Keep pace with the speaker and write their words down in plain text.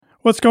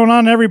What's going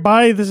on,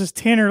 everybody? This is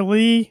Tanner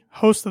Lee,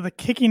 host of the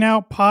Kicking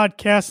Out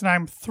podcast, and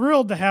I'm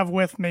thrilled to have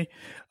with me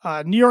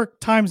New York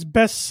Times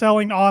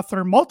best-selling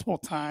author multiple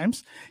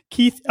times,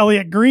 Keith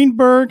Elliott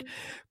Greenberg.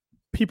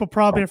 People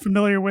probably are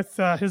familiar with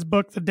his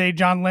book, The Day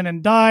John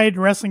Lennon Died.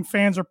 Wrestling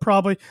fans are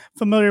probably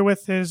familiar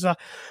with his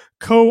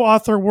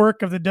co-author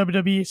work of the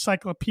WWE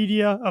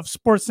Encyclopedia of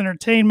Sports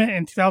Entertainment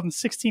in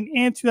 2016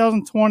 and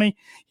 2020.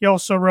 He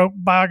also wrote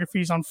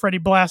biographies on Freddie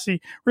Blassie,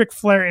 Ric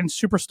Flair, and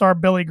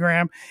superstar Billy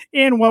Graham.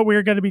 And what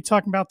we're going to be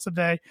talking about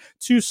today,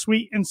 Too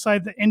Sweet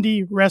Inside the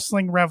Indie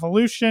Wrestling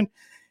Revolution.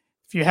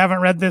 If you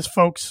haven't read this,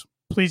 folks,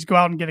 please go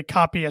out and get a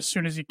copy as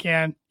soon as you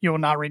can. You will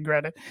not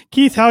regret it.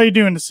 Keith, how are you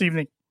doing this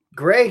evening?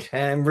 Great.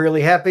 I'm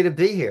really happy to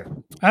be here.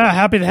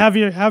 Happy to have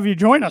you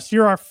join us.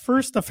 You're our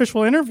first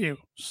official interview.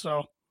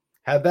 So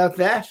how about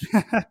that?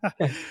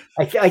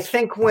 I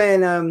think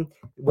when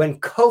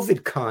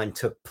COVID-Con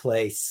took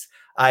place,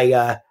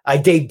 I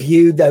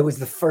debuted. I was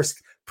the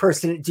first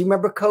person. Do you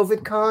remember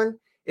COVID-Con?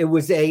 It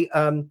was a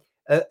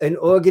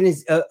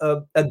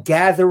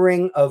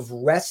gathering of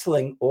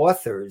wrestling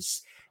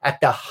authors at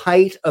the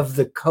height of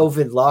the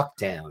COVID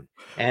lockdown.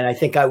 And I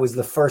think I was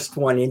the first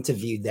one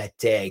interviewed that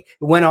day.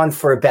 It went on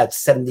for about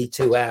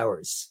 72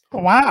 hours.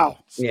 Wow.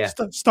 Yeah.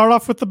 Start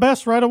off with the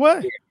best right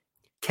away. Yeah.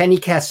 Kenny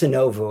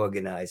Casanova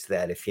organized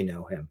that, if you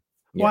know him.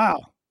 Yeah.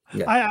 Wow.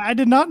 Yeah. I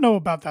did not know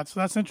about that,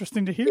 so that's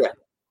interesting to hear. Yeah.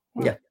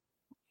 Wow. Yeah.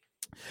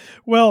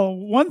 Well,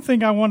 one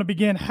thing I want to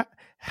begin,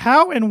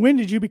 how and when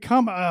did you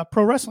become a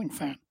pro wrestling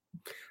fan?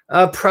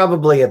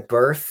 Probably at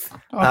birth.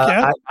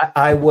 Okay.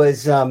 I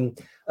was... I'm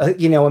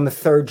a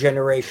third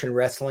generation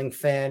wrestling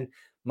fan.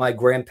 My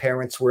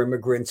grandparents were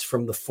immigrants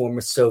from the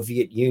former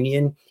Soviet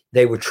Union.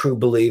 They were true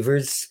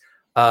believers.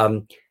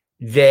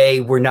 They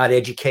were not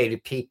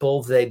educated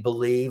people. They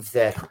believed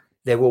that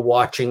they were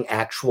watching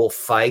actual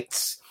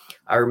fights.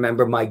 I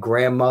remember my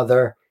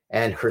grandmother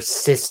and her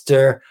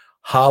sister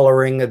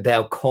hollering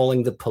about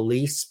calling the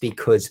police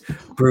because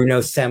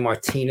Bruno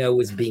Sammartino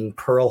was being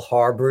Pearl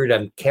Harbored.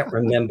 I can't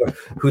remember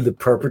who the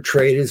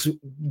perpetrators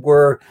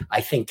were.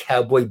 I think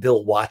Cowboy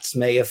Bill Watts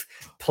may have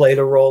played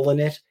a role in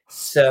it.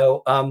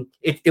 So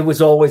it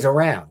was always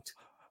around.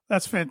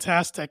 That's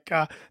fantastic.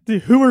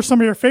 Who were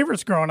some of your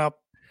favorites growing up?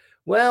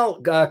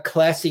 Well,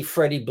 classy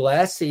Freddie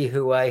Blassie,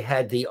 who I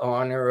had the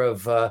honor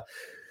of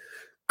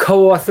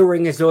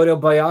co-authoring his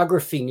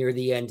autobiography near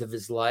the end of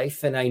his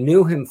life. And I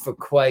knew him for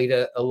quite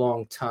a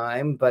long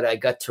time, but I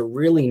got to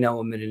really know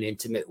him in an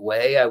intimate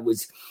way. I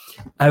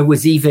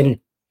was even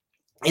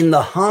in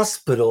the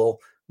hospital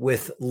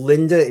with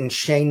Linda and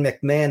Shane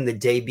McMahon the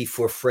day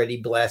before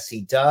Freddie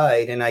Blassie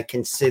died. And I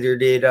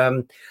considered it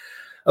a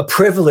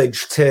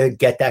privilege to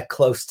get that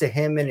close to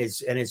him and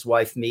his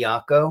wife,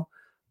 Miyako.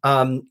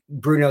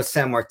 Bruno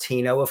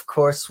Sammartino, of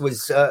course,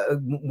 was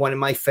one of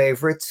my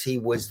favorites. He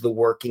was the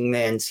working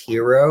man's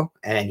hero,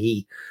 and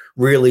he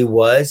really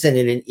was. And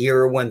in an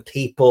era when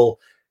people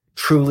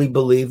truly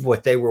believed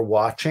what they were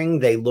watching,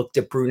 they looked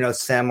at Bruno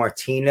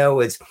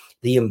Sammartino as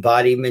the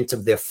embodiment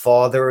of their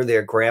father,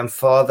 their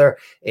grandfather,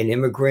 an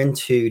immigrant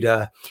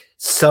who'd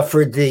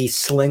suffered the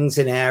slings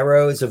and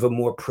arrows of a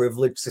more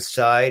privileged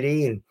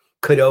society and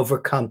could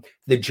overcome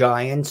the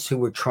giants who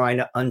were trying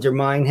to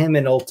undermine him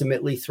and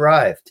ultimately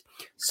thrived.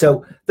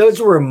 So those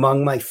were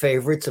among my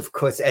favorites, of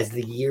course, as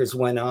the years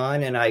went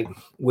on and I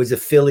was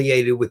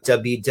affiliated with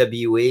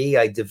WWE.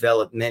 I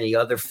developed many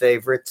other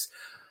favorites.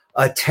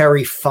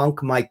 Terry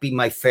Funk might be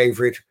my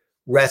favorite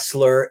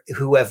wrestler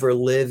who ever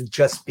lived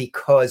just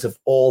because of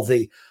all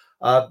the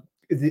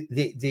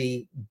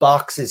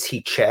boxes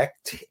he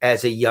checked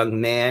as a young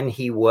man.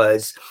 He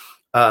was,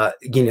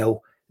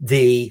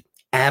 the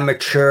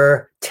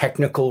amateur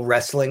technical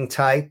wrestling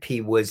type. He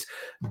was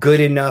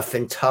good enough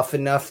and tough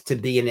enough to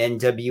be an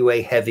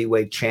NWA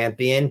heavyweight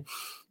champion.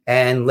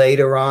 And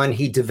later on,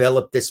 he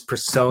developed this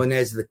persona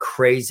as the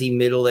crazy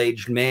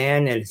middle-aged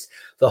man and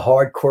the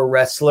hardcore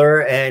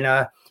wrestler.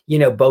 And,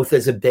 both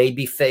as a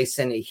baby face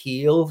and a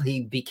heel,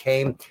 he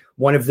became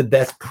one of the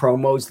best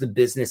promos the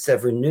business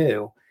ever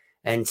knew.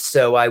 And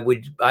so I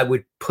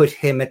would put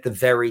him at the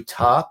very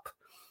top.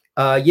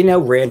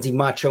 Randy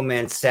Macho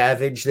Man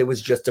Savage, there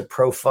was just a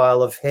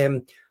profile of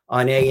him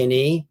on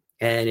A&E,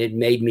 and it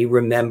made me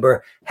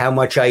remember how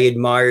much I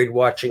admired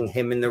watching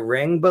him in the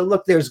ring. But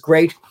look, there's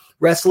great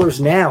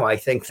wrestlers now. I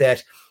think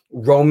that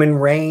Roman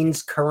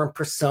Reigns' current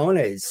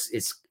persona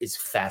is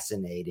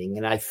fascinating,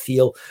 and I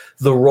feel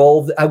the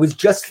role. I was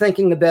just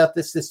thinking about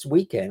this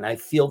weekend. I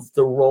feel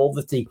the role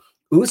that the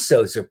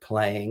Usos are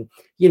playing.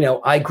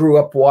 I grew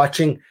up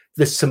watching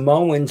the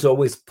Samoans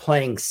always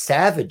playing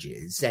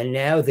savages, and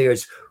now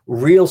there's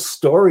real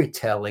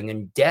storytelling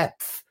and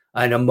depth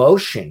and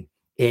emotion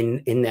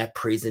in that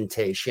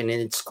presentation. And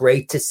it's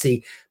great to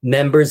see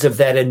members of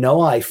that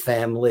Anoa'i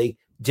family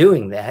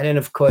doing that. And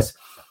of course,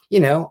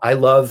 I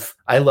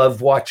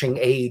love watching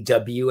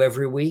AEW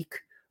every week,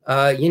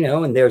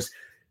 and there's,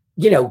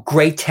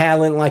 great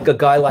talent like a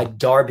guy like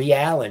Darby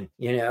Allin,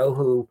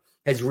 who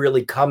has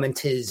really come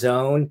into his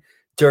own.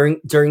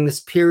 during this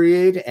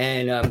period.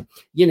 And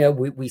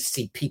we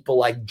see people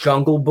like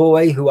Jungle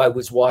Boy, who I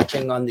was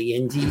watching on the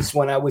Indies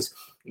when I was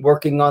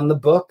working on the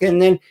book.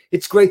 And then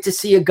it's great to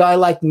see a guy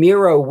like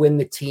Miro win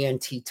the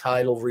TNT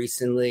title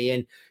recently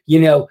and,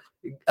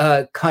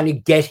 kind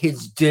of get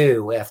his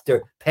due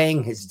after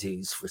paying his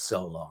dues for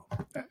so long.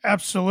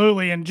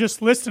 Absolutely. And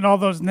just listing all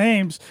those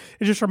names,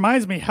 it just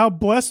reminds me how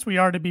blessed we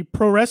are to be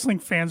pro wrestling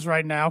fans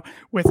right now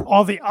with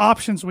all the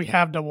options we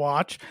have to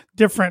watch,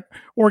 different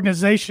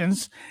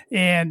organizations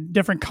and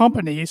different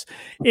companies.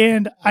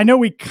 And I know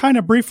we kind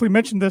of briefly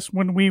mentioned this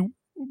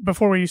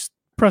before we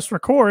pressed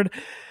record.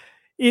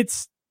 It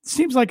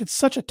seems like it's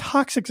such a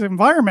toxic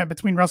environment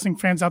between wrestling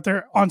fans out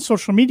there on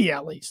social media,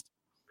 at least.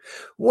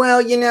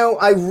 Well,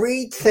 I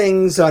read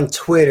things on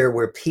Twitter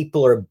where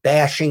people are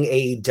bashing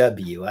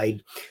AEW.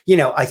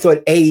 I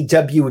thought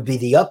AEW would be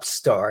the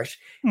upstart,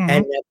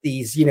 and that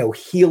these,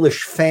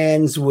 heelish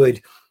fans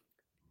would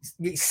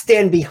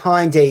stand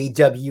behind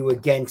AEW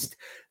against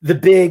the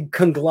big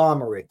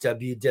conglomerate,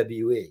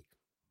 WWE.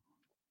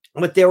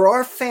 But there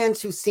are fans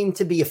who seem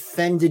to be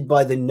offended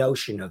by the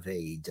notion of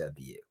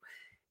AEW.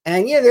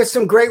 And there's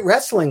some great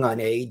wrestling on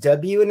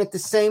AEW, and at the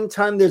same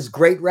time, there's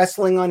great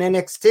wrestling on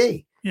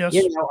NXT. Yes.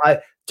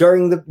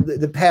 During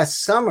the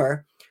past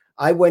summer,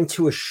 I went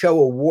to a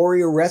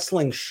Warrior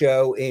Wrestling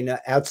show in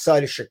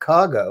outside of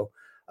Chicago,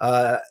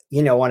 on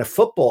a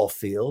football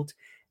field,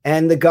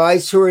 and the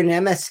guys who were in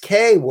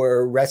MSK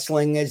were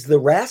wrestling as the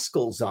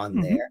Rascals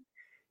on there,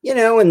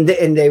 and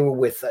they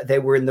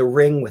were in the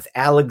ring with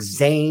Alex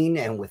Zane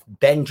and with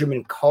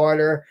Benjamin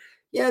Carter.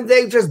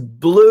 They just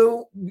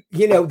blew,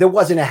 there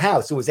wasn't a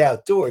house, it was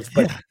outdoors,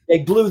 but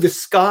they blew the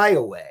sky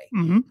away.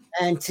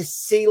 And to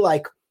see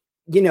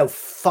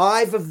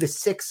 5 of the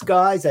 6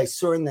 guys I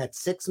saw in that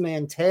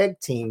 6-man tag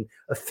team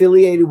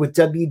affiliated with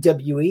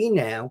WWE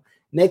now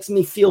makes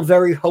me feel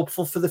very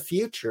hopeful for the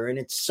future. And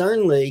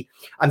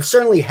I'm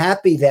certainly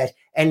happy that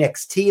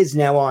NXT is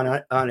now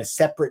on a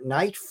separate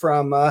night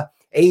from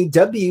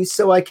AEW,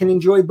 so I can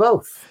enjoy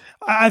both.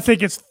 I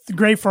think it's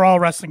great for all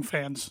wrestling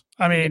fans.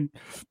 I mean,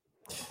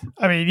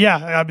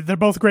 they're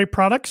both great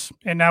products,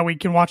 and now we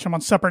can watch them on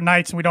separate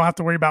nights, and we don't have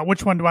to worry about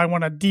which one do I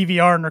want to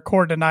DVR and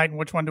record tonight, and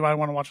which one do I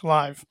want to watch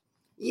live.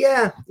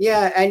 Yeah,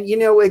 and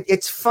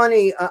it's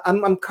funny.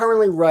 I'm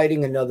currently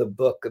writing another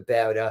book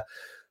about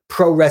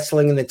pro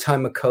wrestling in the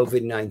time of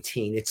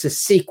COVID-19. It's a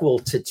sequel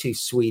to Too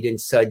Sweet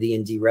Inside the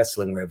Indie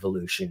Wrestling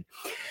Revolution,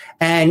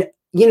 and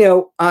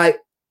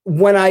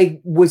when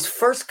I was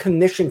first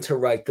commissioned to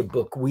write the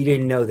book, we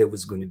didn't know there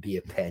was going to be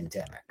a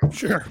pandemic.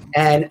 Sure,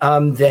 and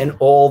then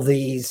all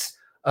these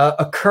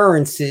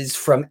occurrences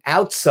from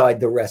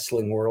outside the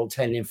wrestling world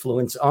had an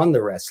influence on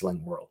the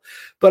wrestling world.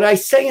 But I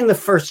say in the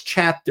first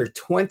chapter,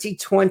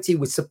 2020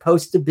 was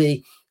supposed to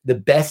be the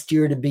best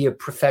year to be a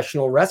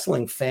professional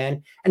wrestling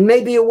fan. And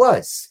maybe it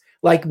was.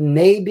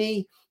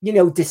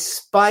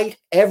 Despite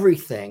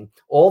everything,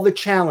 all the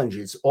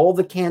challenges, all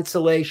the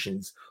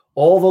cancellations,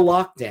 all the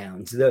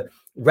lockdowns, the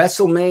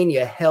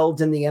WrestleMania held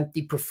in the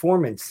empty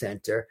Performance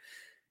Center,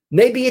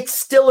 maybe it's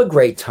still a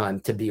great time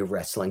to be a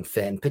wrestling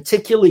fan,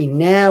 particularly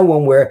now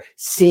when we're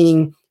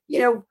seeing,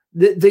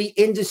 the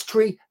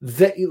industry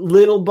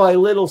little by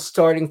little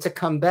starting to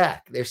come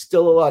back. There's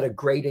still a lot of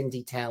great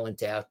indie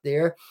talent out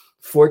there.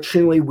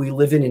 Fortunately, we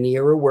live in an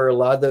era where a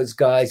lot of those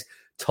guys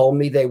told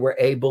me they were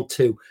able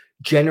to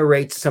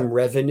generate some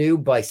revenue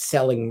by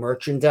selling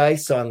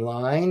merchandise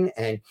online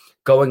and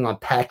going on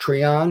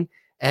Patreon.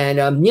 And,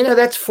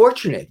 that's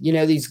fortunate.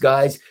 These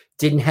guys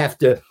didn't have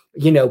to,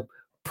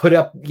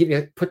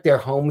 put their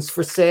homes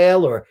for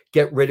sale or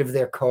get rid of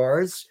their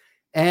cars.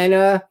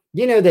 And,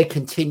 they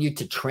continued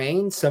to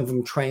train. Some of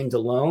them trained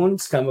alone.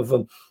 Some of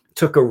them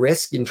took a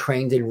risk and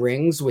trained in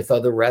rings with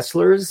other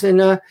wrestlers.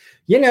 And,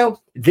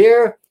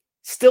 they're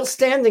still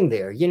standing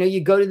there.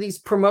 You go to these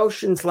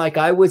promotions like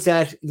I was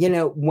at,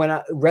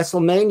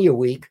 WrestleMania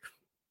week,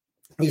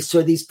 you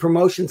saw these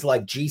promotions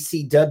like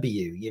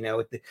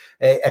GCW,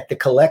 at the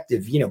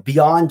Collective,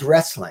 Beyond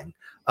Wrestling,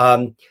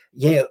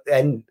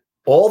 and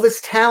all this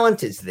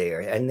talent is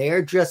there, and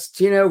they're just,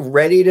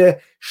 ready to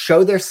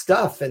show their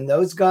stuff. And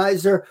those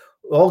guys are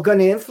all going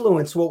to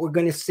influence what we're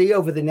going to see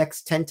over the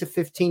next 10 to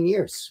 15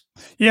 years.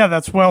 Yeah,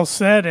 that's well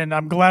said. And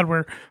I'm glad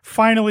we're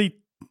finally,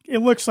 it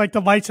looks like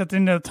the light's at the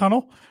end of the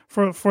tunnel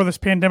for this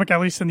pandemic,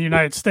 at least in the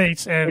United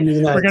States. And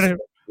we're going to,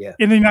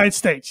 in the United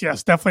States,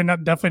 yes, definitely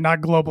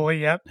not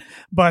globally yet,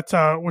 but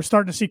we're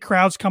starting to see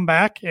crowds come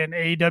back, and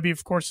AEW,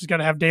 of course, is going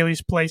to have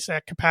Daily's Place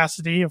at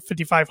capacity of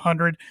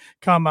 5,500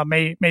 come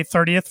May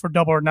 30th for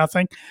Double or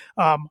Nothing.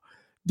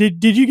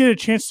 Did you get a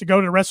chance to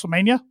go to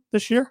WrestleMania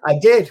this year? I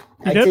did.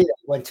 I did. I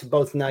went to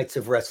both nights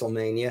of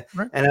WrestleMania,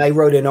 right. And I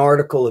wrote an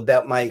article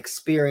about my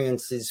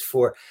experiences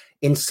for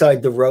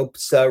Inside the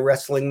Ropes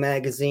Wrestling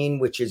Magazine,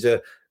 which is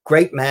a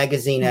great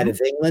magazine out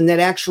of England that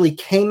actually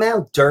came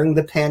out during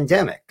the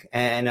pandemic.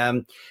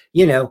 And,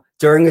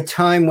 during a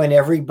time when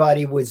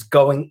everybody was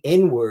going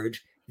inward,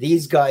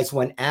 these guys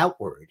went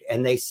outward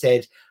and they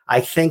said,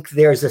 I think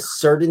there's a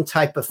certain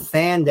type of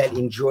fan that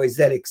enjoys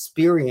that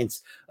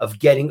experience of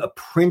getting a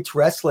print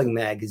wrestling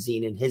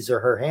magazine in his or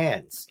her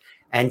hands.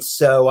 And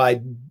so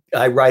I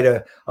write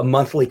a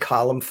monthly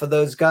column for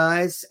those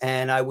guys,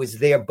 and I was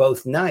there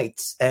both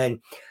nights. And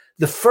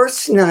the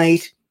first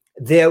night,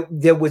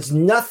 there was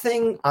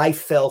nothing I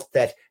felt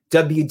that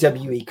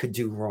WWE could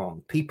do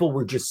wrong. People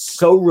were just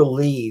so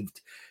relieved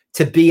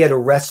to be at a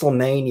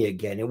WrestleMania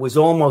again. It was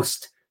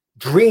almost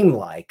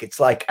dreamlike. It's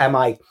like, am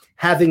I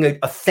having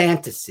a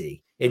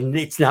fantasy? And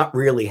it's not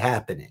really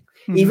happening.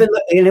 Mm-hmm.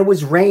 And it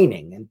was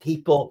raining, and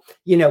people,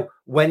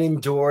 went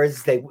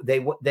indoors. They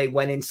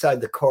went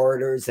inside the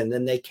corridors, and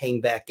then they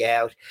came back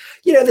out.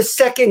 The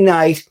second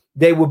night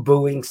they were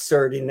booing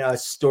certain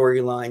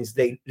storylines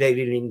they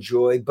didn't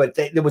enjoy, but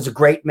there was a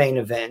great main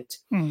event.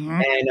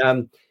 Mm-hmm.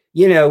 And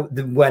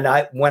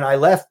when I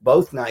left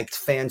both nights,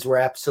 fans were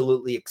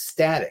absolutely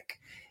ecstatic.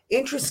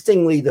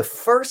 Interestingly, the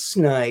first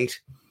night,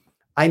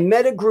 I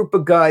met a group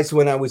of guys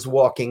when I was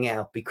walking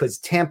out, because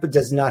Tampa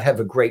does not have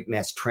a great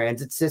mass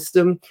transit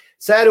system.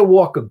 So I had to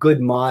walk a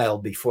good mile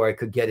before I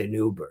could get an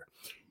Uber.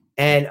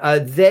 And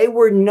they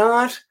were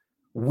not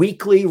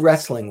weekly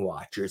wrestling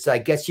watchers. I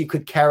guess you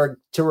could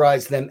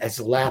characterize them as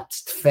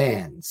lapsed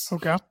fans.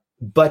 Okay.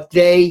 But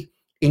they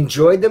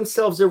enjoyed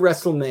themselves at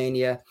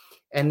WrestleMania.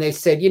 And they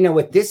said,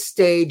 at this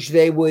stage,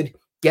 they would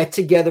get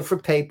together for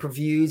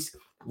pay-per-views.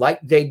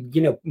 Like they,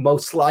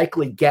 most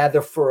likely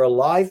gather for a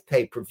live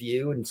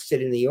pay-per-view and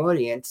sit in the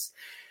audience.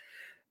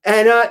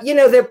 And,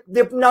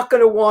 they're not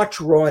going to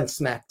watch Raw and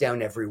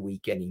SmackDown every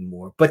week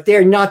anymore, but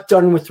they're not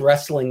done with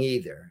wrestling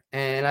either.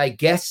 And I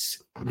guess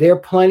there are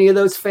plenty of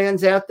those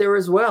fans out there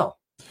as well.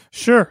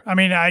 Sure. I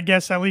mean, I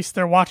guess at least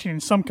they're watching in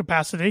some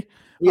capacity.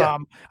 Yeah.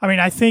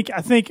 I think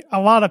a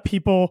lot of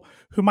people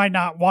who might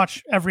not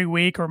watch every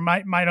week or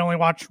might only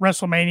watch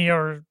WrestleMania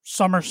or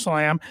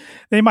SummerSlam,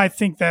 they might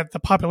think that the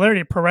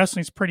popularity of pro wrestling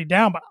is pretty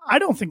down, but I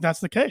don't think that's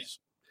the case.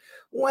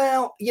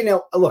 Well,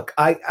 look,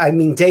 I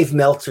mean, Dave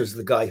Meltzer's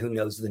the guy who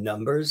knows the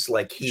numbers.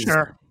 Like he's,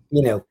 sure.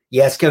 You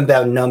ask him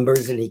about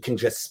numbers and he can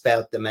just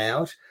spout them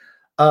out.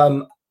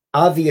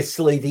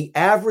 Obviously, the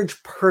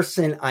average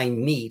person I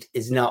meet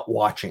is not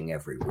watching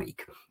every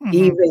week. Mm-hmm.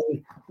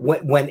 Even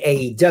when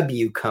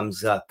AEW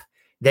comes up,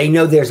 they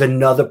know there's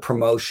another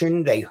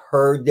promotion. They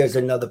heard there's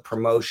another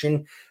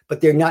promotion,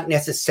 but they're not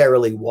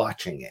necessarily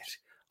watching it.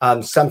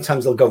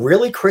 Sometimes they'll go,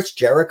 really, Chris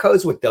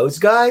Jericho's with those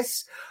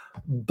guys?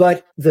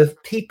 But the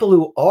people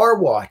who are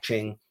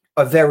watching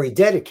are very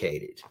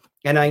dedicated.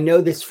 And I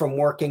know this from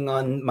working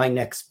on my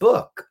next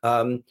book.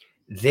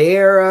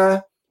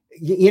 They're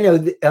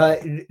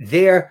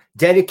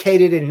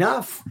dedicated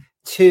enough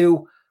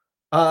to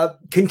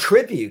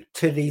contribute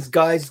to these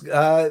guys'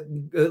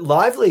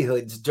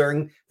 livelihoods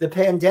during the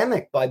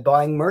pandemic by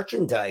buying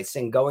merchandise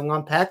and going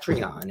on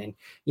Patreon and,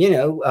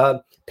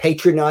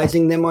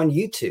 patronizing them on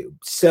YouTube.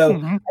 So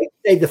mm-hmm. I'd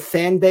say the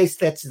fan base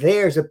that's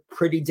there is a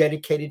pretty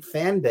dedicated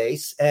fan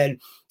base.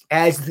 And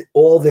as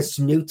all this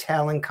new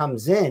talent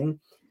comes in,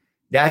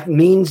 that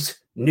means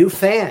new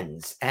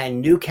fans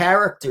and new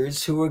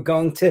characters who are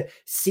going to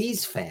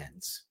seize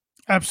fans.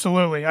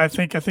 Absolutely. I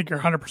think you're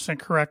 100%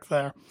 correct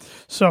there.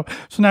 So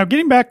now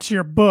getting back to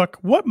your book,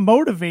 what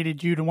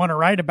motivated you to want to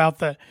write about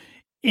the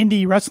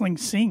indie wrestling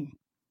scene?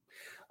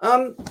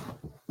 I've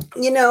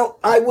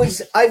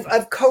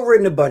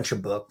co-written a bunch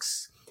of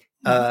books.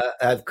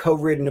 I've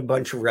co-written a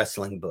bunch of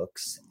wrestling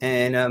books,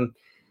 and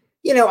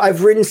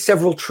I've written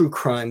several true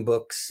crime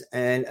books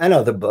and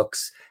other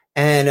books.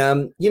 And,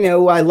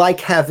 I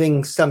like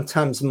having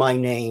sometimes my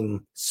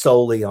name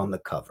solely on the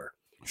cover.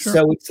 Sure.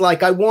 So it's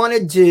like, I want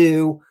to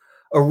do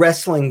a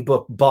wrestling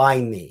book by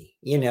me.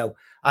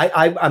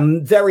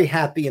 I'm very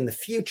happy in the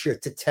future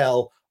to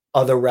tell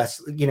other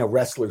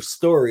wrestlers'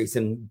 stories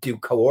and do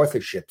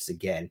co-authorships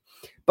again.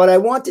 But I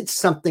wanted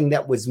something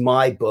that was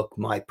my book,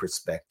 my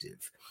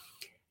perspective.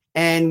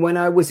 And when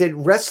I was at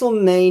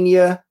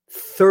WrestleMania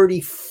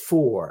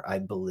 34, I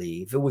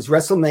believe, it was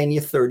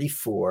WrestleMania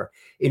 34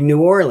 in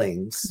New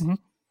Orleans, mm-hmm.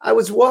 I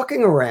was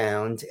walking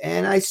around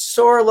and I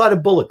saw a lot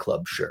of Bullet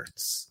Club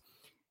shirts.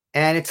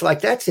 And it's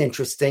like, that's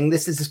interesting.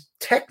 This is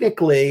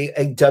technically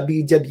a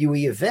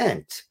WWE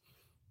event.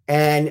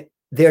 And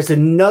there's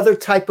another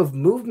type of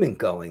movement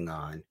going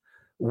on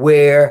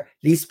where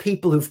these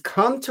people who've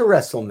come to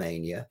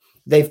WrestleMania,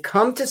 they've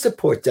come to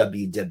support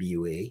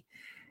WWE.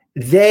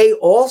 They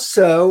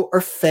also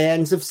are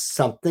fans of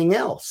something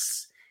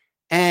else.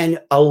 And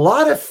a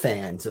lot of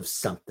fans of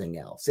something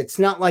else. It's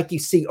not like you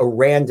see a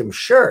random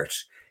shirt.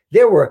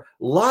 There were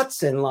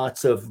lots and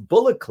lots of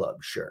Bullet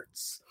Club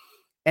shirts.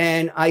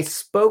 And I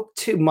spoke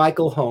to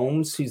Michael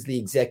Holmes, who's the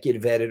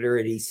executive editor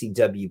at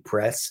ECW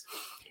Press.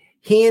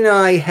 He and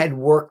I had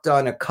worked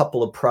on a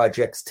couple of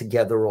projects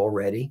together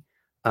already,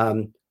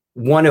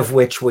 one of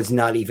which was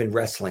not even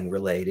wrestling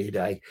related.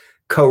 I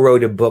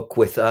co-wrote a book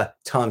with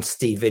Tom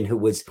Stephen, who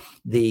was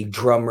the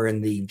drummer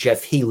in the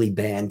Jeff Healey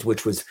band,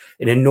 which was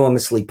an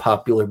enormously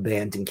popular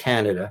band in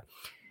Canada.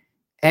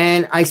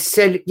 And I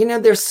said,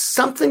 there's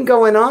something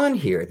going on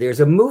here.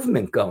 There's a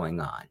movement going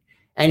on.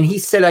 And he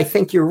said, I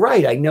think you're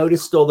right. I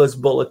noticed all those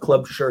Bullet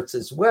Club shirts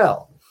as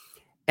well.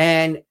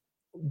 And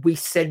we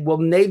said, well,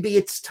 maybe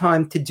it's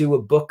time to do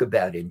a book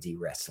about indie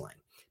wrestling,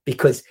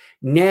 because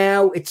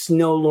now it's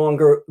no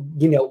longer,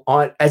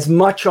 on as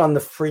much on the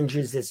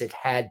fringes as it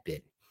had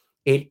been.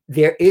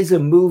 There is a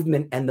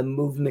movement, and the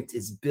movement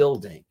is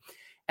building.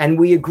 And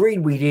we agreed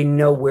we didn't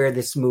know where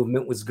this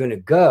movement was going to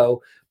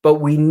go, but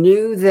we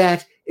knew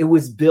that it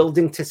was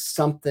building to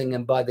something.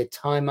 And by the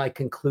time I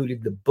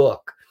concluded the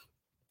book,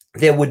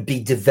 there would be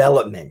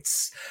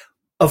developments.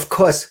 Of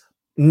course,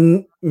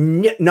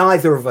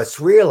 neither of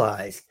us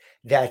realized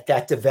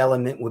that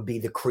development would be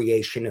the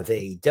creation of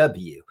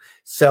AEW.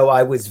 So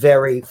I was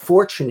very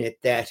fortunate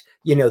that,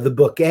 the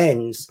book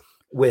ends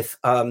with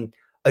a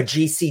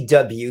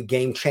GCW,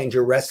 Game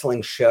Changer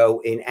Wrestling show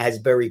in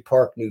Asbury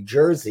Park, New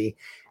Jersey.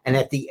 And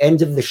at the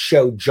end of the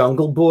show,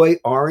 Jungle Boy,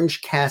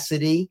 Orange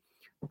Cassidy,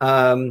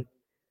 Jungle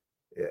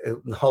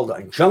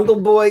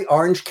Boy,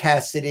 Orange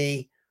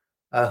Cassidy,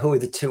 who are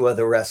the two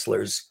other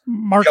wrestlers?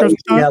 Marco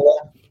Stunt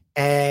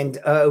and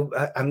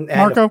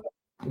Marco.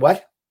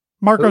 What?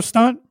 Marco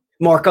Stunt.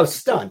 Marco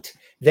Stunt.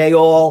 They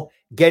all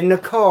get in a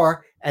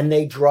car and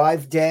they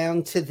drive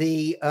down to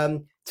the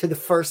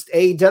first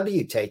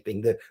AEW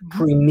taping, the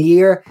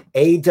premiere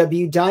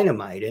AEW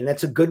Dynamite, and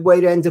that's a good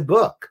way to end a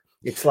book.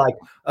 It's like,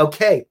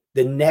 okay,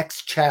 the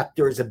next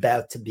chapter is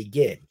about to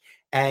begin,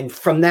 and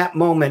from that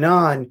moment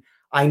on,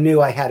 I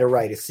knew I had to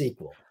write a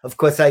sequel. Of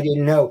course, I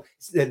didn't know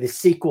that the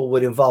sequel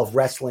would involve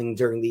wrestling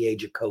during the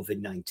age of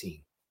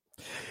COVID-19.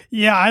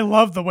 Yeah, I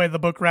love the way the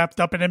book wrapped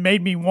up, and it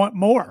made me want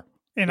more.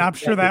 And I'm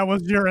sure that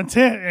was your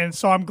intent. And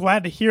so I'm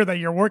glad to hear that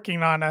you're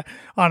working on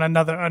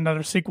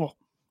another sequel.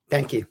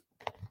 Thank you.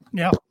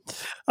 Yeah.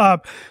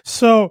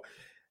 So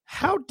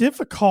how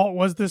difficult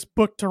was this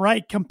book to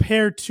write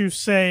compared to,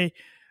 say,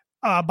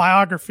 a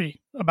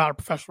biography about a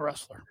professional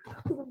wrestler?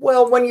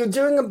 Well, when you're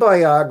doing a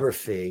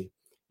biography,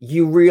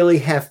 you really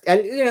have,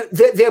 and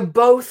they're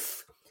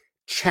both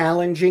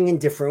challenging in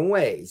different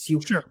ways.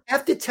 You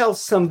have to tell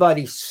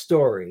somebody's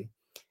story,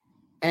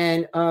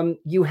 and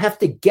you have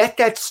to get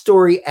that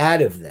story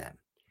out of them,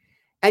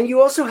 and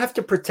you also have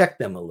to protect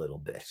them a little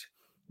bit,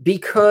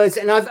 because,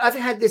 and I've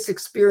had this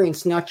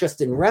experience not just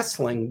in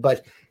wrestling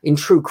but in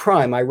true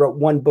crime. I wrote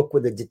one book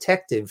with a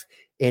detective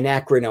in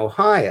Akron,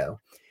 Ohio,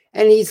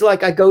 and he's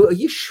like, I go, are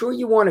you sure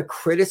you want to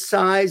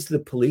criticize the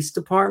police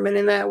department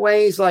in that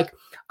way? He's like,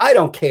 I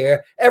don't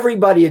care.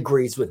 Everybody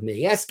agrees with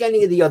me. Ask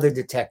any of the other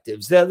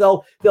detectives.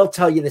 They'll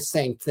tell you the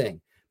same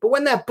thing. But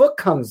when that book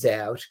comes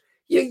out,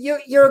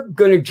 you're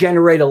going to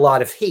generate a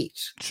lot of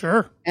heat.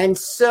 Sure. And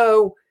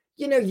so,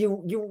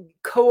 you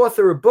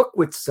co-author a book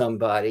with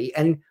somebody,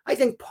 and I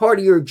think part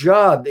of your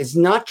job is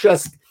not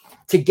just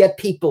to get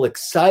people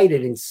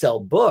excited and sell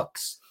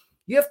books.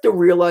 You have to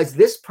realize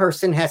this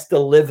person has to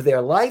live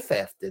their life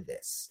after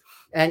this.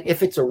 And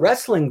if it's a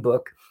wrestling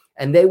book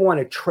and they want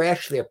to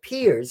trash their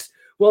peers,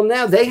 well,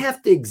 now they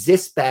have to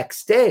exist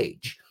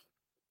backstage.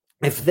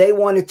 If they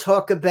want to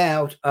talk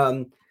about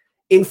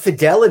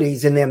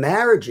infidelities in their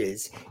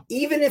marriages,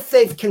 even if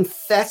they've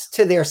confessed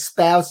to their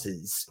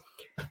spouses,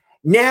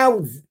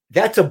 now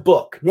that's a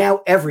book.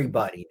 Now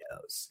everybody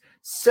knows.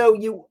 So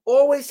you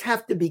always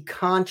have to be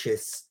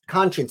conscious,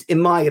 in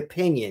my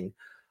opinion,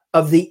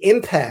 of the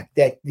impact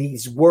that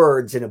these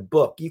words in a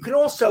book. You can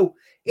also,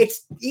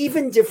 it's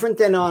even different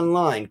than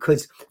online,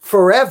 because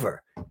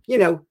forever,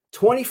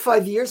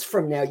 25 years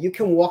from now, you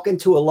can walk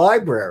into a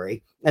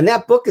library and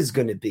that book is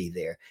going to be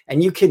there,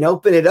 and you can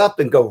open it up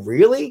and go,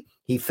 really?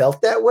 He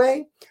felt that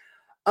way?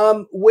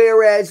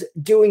 Whereas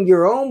doing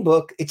your own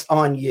book, it's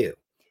on you.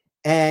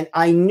 And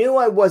I knew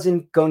I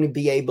wasn't going to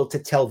be able to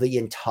tell the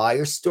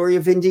entire story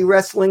of indie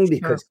wrestling,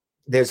 because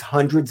there's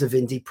hundreds of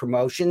indie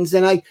promotions.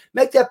 And I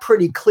make that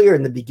pretty clear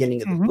in the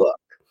beginning of the book.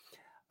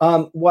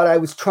 What I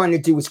was trying to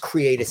do was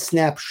create a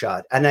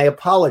snapshot. And I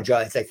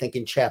apologize, I think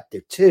in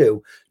chapter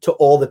 2, to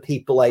all the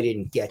people I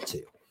didn't get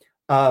to.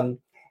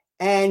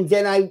 And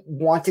then I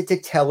wanted to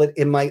tell it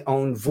in my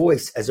own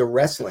voice as a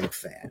wrestling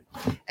fan.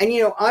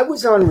 And, I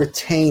was on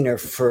retainer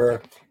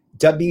for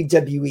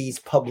WWE's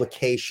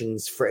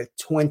publications for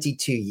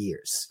 22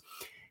 years.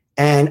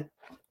 And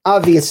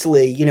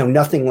obviously,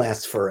 nothing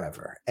lasts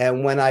forever.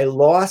 And when I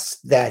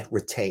lost that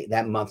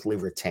monthly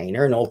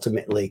retainer, and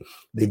ultimately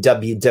the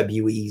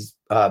WWE's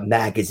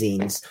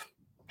magazines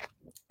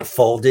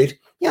folded,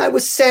 I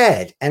was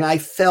sad. And I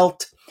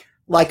felt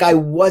like I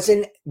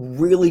wasn't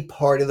really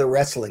part of the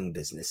wrestling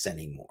business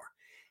anymore.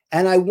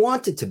 And I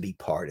wanted to be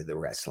part of the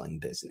wrestling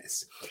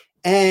business.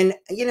 And,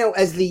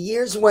 as the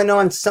years went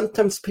on,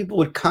 sometimes people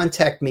would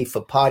contact me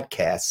for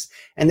podcasts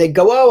and they'd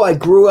go, oh, I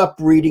grew up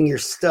reading your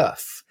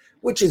stuff,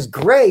 which is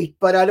great,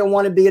 but I don't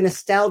want to be a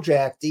nostalgia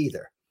act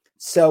either.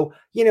 So,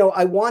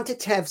 I wanted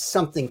to have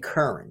something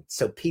current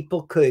so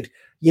people could,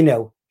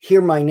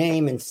 hear my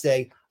name and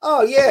say,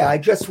 oh, yeah, I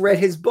just read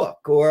his book,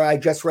 or I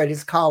just read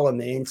his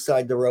column in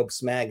Inside the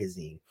Ropes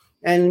magazine.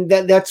 And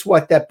that's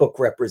what that book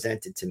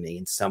represented to me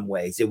in some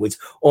ways. It was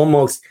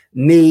almost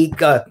me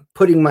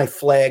putting my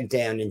flag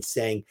down and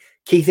saying,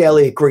 Keith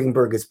Elliott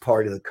Greenberg is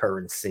part of the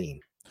current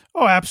scene.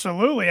 Oh,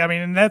 absolutely. I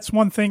mean, and that's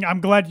one thing I'm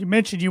glad you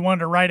mentioned. You wanted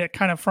to write it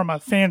kind of from a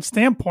fan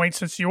standpoint,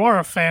 since you are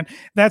a fan.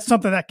 That's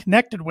something that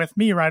connected with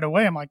me right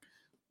away. I'm like,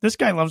 this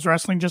guy loves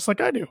wrestling just like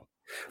I do.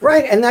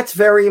 Right. And that's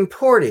very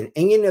important.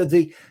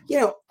 And,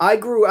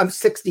 I'm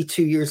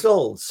 62 years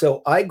old.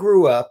 So I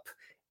grew up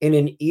in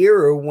an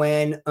era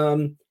when,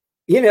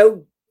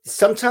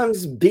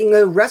 sometimes being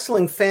a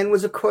wrestling fan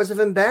was a cause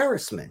of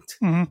embarrassment.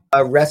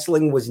 Mm-hmm.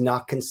 Wrestling was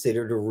not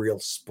considered a real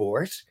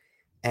sport.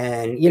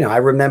 And, I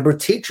remember a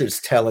teacher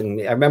telling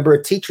me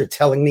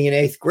in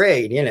 8th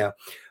grade,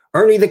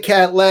 Ernie the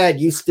Cat Ladd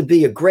used to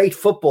be a great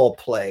football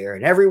player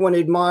and everyone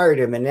admired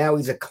him. And now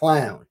he's a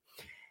clown.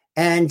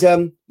 And,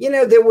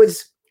 there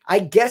was, I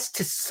guess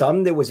to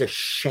some, there was a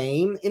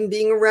shame in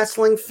being a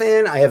wrestling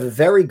fan. I have a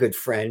very good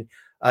friend,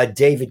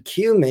 David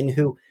Cuman,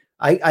 who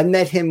I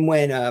met him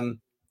when,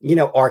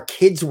 our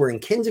kids were in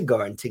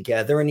kindergarten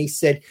together. And he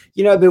said,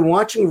 I've been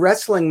watching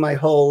wrestling my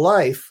whole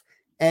life.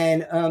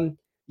 And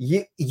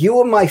you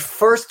were my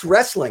first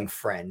wrestling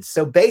friend.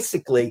 So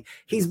basically,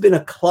 he's been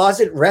a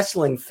closet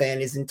wrestling fan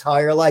his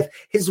entire life.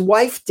 His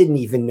wife didn't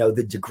even know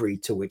the degree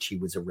to which he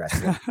was a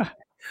wrestling fan.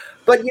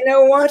 But you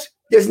know what?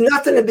 There's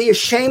nothing to be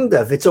ashamed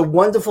of. It's a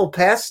wonderful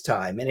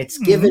pastime, and it's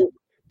given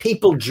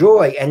people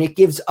joy, and it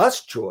gives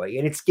us joy,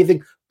 and it's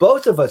giving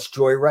both of us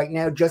joy right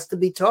now just to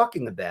be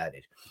talking about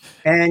it.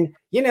 And,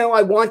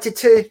 I wanted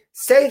to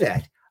say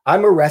that.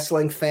 I'm a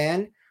wrestling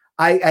fan.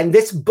 And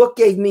this book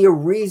gave me a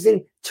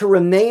reason to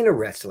remain a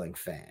wrestling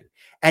fan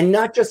and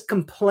not just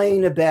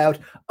complain about,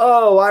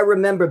 oh, I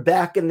remember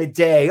back in the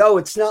day. Oh,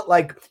 it's not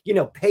like,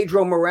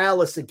 Pedro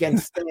Morales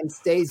against Stan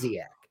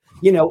Stasiak.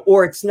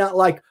 Or it's not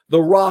like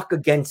The Rock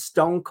against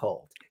Stone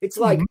Cold. It's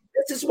like,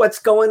 this is what's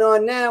going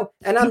on now,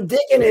 and I'm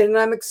digging it, and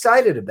I'm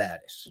excited about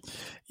it.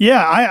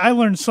 Yeah, I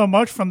learned so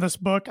much from this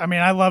book. I mean,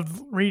 I loved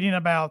reading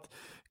about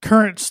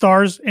current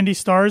stars, indie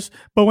stars,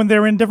 but when they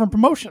were in different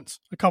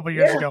promotions a couple of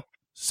years ago.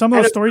 Some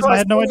of those stories I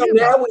had no idea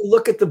now about. We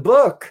look at the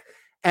book,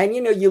 and,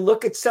 you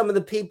look at some of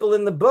the people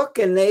in the book,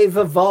 and they've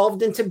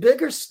evolved into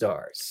bigger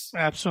stars.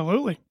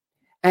 Absolutely.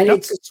 And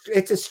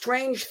it's a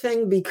strange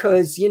thing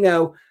because,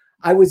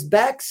 I was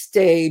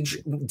backstage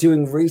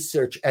doing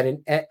research at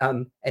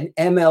an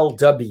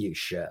MLW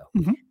show.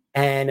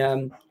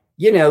 And,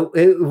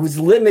 it was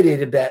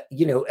limited about,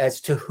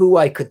 as to who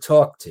I could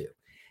talk to.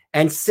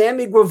 And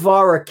Sammy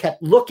Guevara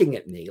kept looking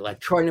at me, like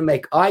trying to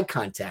make eye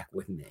contact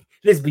with me.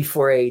 This is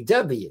before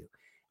AEW.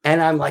 And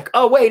I'm like,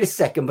 oh, wait a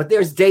second. But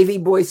there's Davey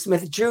Boy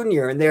Smith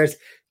Jr. and there's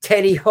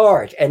Teddy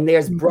Hart and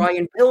there's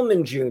Brian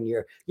Pillman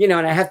Jr.,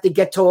 and I have to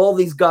get to all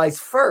these guys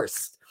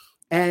first.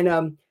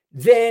 And,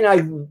 then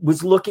I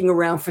was looking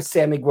around for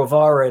Sammy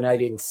Guevara and I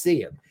didn't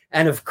see him.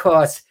 And of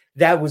course,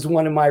 that was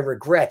one of my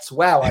regrets.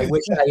 Wow, I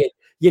wish I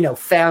had,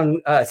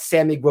 found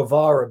Sammy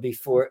Guevara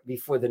before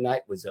the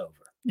night was over.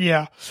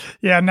 Yeah.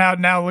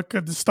 Now look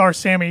at the star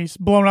Sammy's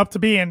blown up to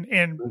be and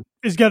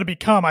is going to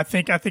become. I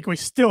think we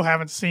still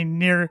haven't seen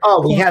near.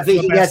 Oh, he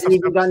hasn't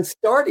even gotten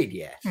started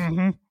yet.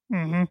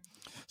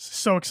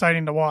 So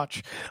exciting to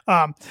watch.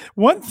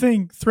 One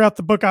thing throughout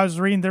the book I was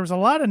reading, there was a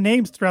lot of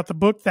names throughout the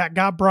book that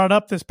got brought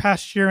up this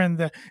past year in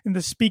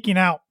the speaking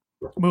out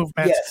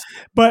movement. Yes.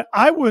 But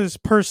I was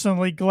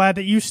personally glad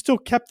that you still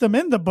kept them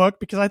in the book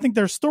because I think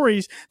there's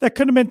stories that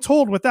couldn't have been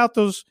told without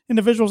those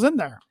individuals in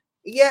there.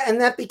 Yeah, and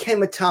that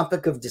became a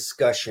topic of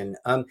discussion.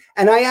 And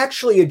I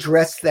actually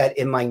addressed that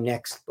in my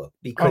next book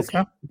because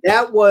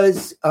that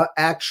was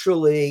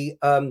actually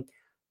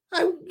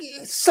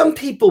some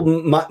people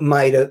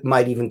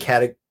might even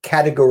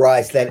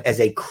categorize that as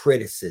a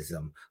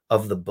criticism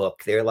of the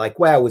book. They're like,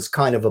 wow, it was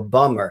kind of a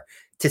bummer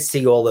to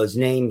see all those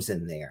names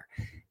in there.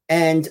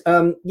 And,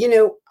 by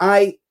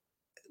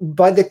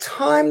the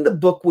time the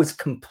book was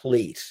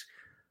complete,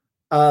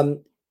 the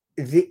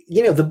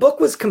book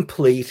was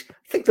complete. I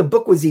think the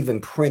book was even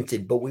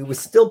printed, but we were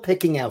still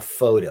picking out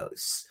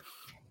photos.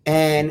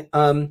 And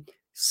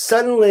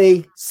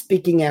suddenly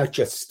Speaking Out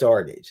just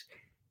started.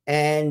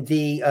 And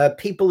the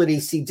people at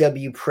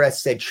ECW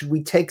Press said, should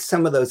we take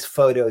some of those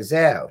photos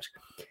out?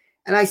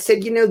 And I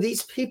said,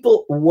 these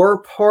people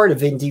were part of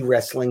indie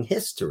wrestling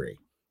history.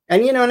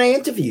 And, and I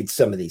interviewed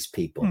some of these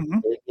people,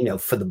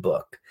 for the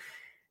book.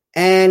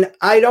 And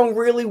I don't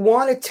really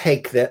want to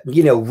take that,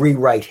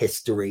 rewrite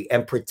history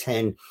and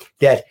pretend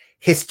that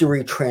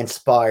history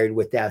transpired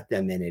without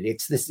them in it.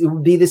 It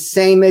would be the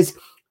same as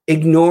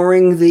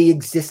ignoring the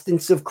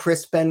existence of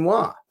Chris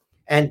Benoit.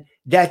 And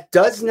that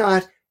does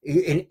not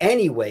in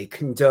any way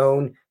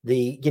condone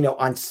the,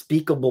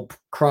 unspeakable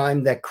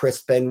crime that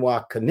Chris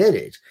Benoit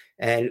committed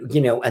and,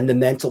 and the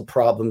mental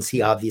problems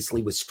he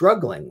obviously was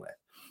struggling with.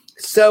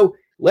 So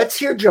let's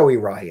hear Joey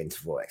Ryan's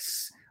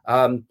voice.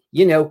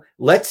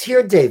 Let's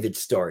hear David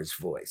Starr's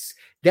voice.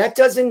 That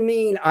doesn't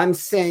mean I'm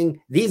saying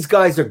these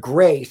guys are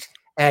great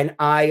and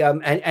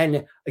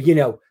the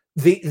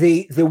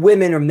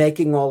women are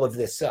making all of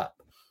this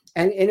up.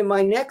 And in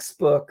my next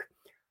book,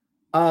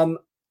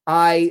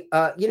 I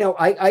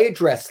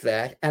address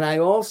that, and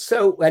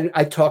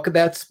I talk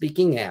about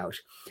speaking out.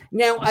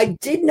 Now,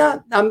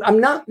 I'm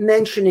not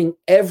mentioning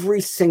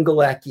every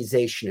single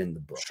accusation in the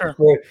book. Sure.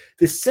 For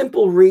the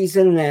simple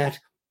reason that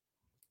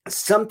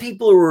some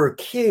people who are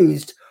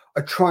accused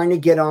are trying to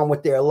get on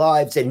with their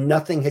lives and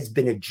nothing has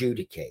been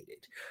adjudicated.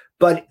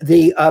 But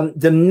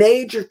the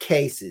major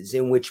cases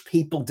in which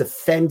people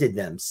defended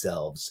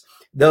themselves,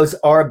 those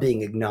are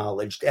being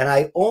acknowledged. And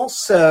I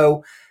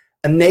also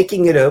am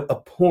making it a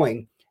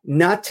point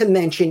not to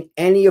mention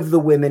any of the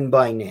women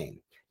by name.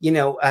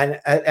 And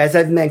as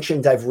I've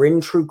mentioned, I've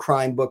written true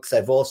crime books.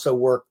 I also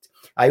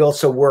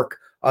work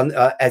on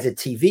as a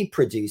TV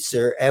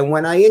producer. And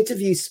when I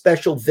interview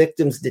special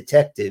victims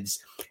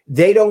detectives,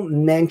 they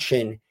don't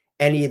mention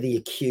any of the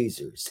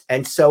accusers.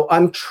 And so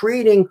I'm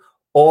treating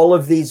all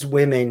of these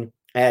women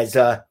as,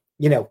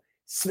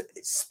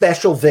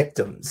 special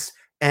victims.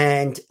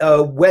 And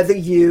whether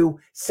you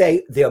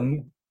say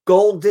they're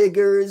gold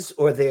diggers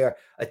or they're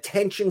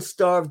attention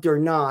starved or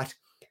not,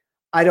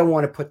 I don't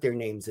want to put their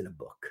names in a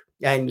book.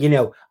 And,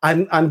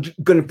 I'm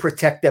going to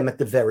protect them at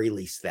the very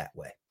least that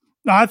way.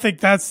 No, I think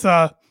that's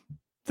the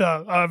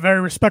very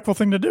respectful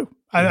thing to do.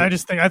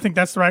 Mm-hmm. I think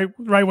that's the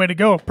right way to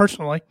go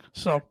personally.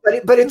 So,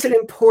 but it's an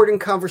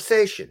important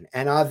conversation.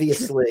 And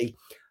obviously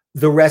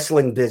the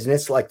wrestling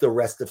business, like the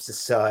rest of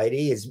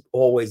society, has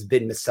always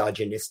been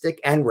misogynistic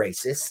and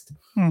racist.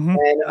 Mm-hmm.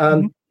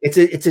 And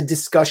it's a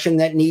discussion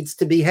that needs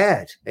to be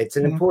had. It's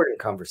an important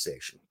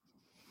conversation.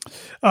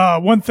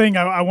 One thing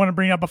I want to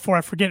bring up before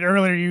I forget,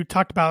 earlier you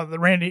talked about the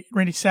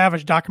Randy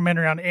Savage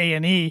documentary on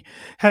A&E.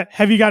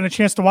 Have you gotten a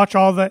chance to watch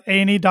all the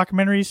A&E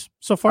documentaries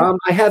so far?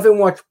 I haven't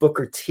watched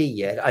Booker T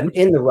yet. I'm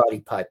in the Roddy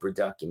Piper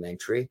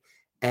documentary,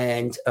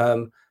 and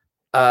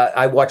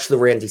I watched the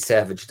Randy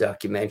Savage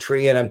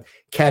documentary, and I'm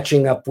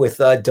catching up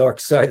with Dark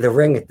Side of the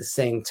Ring at the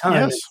same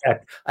time. Yes. In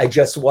fact, I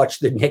just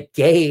watched the Nick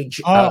Gage.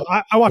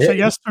 I watched it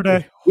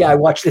yesterday. Yeah, I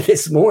watched it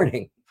this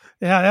morning.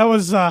 Yeah, that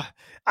was.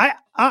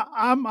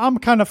 I'm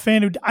kind of a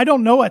fan. I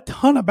don't know a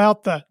ton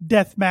about the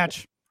death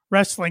match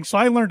wrestling, so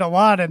I learned a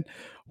lot, and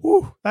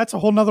that's a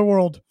whole nother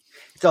world.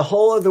 It's a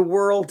whole other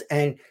world,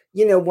 and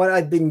what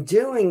I've been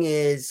doing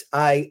is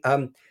I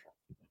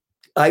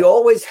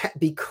always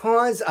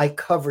because I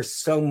cover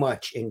so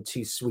much in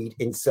Too Sweet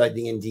inside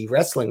the indie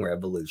wrestling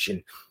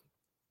revolution.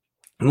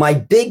 My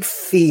big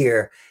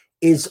fear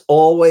is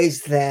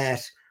always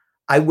that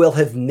I will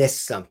have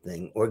missed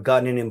something or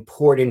gotten an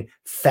important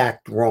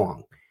fact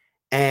wrong.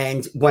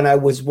 And when I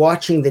was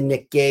watching the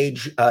Nick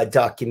Gage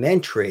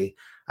documentary,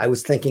 I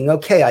was thinking,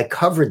 okay, I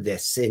covered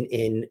this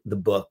in the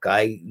book.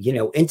 I,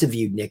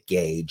 interviewed Nick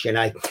Gage, and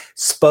I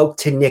spoke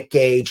to Nick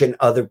Gage and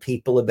other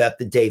people about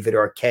the David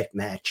Arquette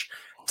match.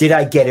 Did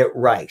I get it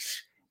right?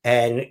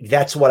 And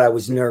that's what I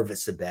was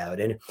nervous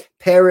about. And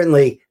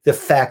apparently the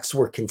facts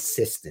were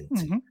consistent.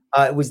 Mm-hmm.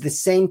 It was the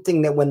same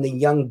thing that when the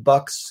Young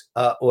Bucks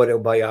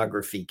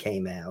autobiography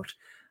came out,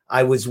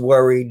 I was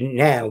worried.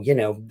 Now,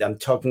 I'm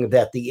talking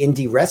about the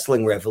indie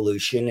wrestling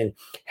revolution and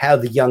how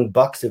the Young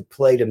Bucks have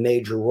played a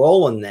major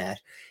role in that.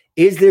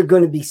 Is there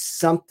going to be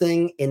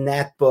something in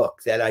that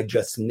book that I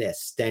just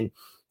missed? And,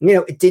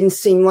 it didn't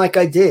seem like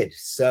I did.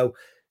 So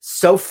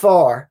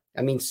far,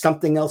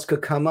 something else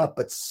could come up,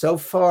 but so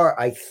far,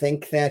 I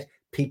think that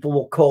people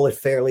will call it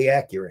fairly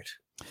accurate.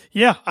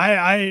 Yeah,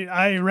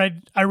 I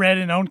read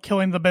and owned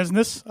Killing the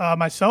Business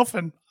myself,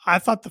 and I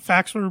thought the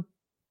facts were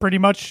pretty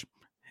much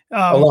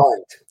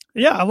aligned.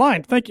 Yeah,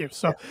 aligned. Thank you.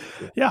 So,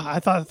 yeah, I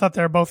thought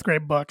they were both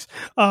great books.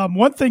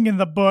 One thing in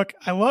the book,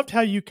 I loved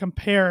how you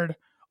compared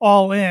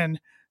All In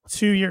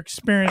to your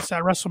experience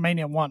at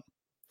WrestleMania 1.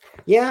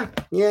 Yeah.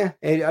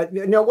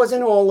 It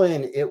wasn't All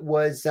In. It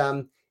was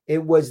the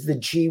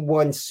G1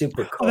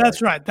 Supercard. Oh,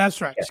 that's right.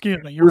 Yeah.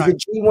 Excuse me. You're right.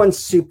 The G1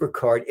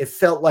 Supercard. It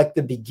felt like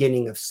the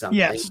beginning of something.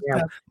 Yes.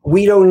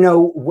 We don't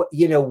know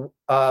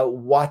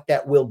what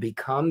that will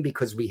become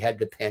because we had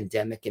the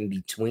pandemic in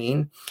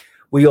between.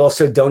 We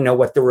also don't know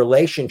what the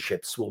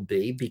relationships will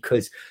be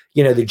because,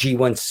 the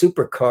G1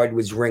 Supercard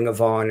was Ring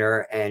of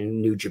Honor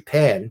and New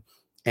Japan.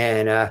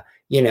 And,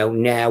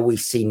 now we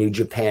see New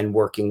Japan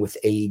working with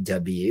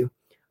AEW.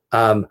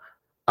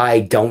 I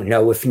don't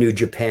know if New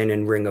Japan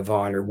and Ring of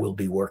Honor will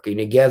be working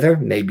together.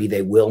 Maybe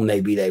they will,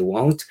 maybe they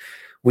won't.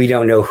 We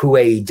don't know who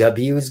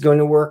AEW is going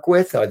to work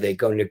with. Are they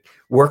going to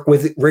work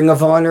with Ring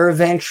of Honor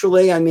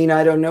eventually? I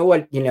don't know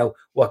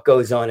what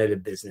goes on at a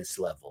business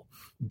level.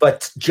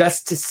 But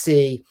just to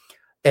see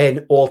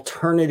an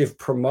alternative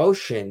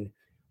promotion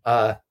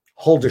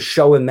hold a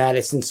show in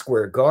Madison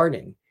Square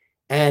Garden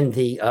and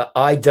the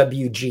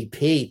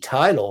IWGP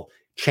title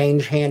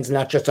change hands,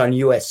 not just on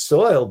U.S.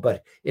 soil,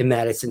 but in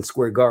Madison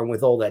Square Garden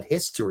with all that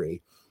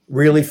history,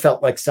 really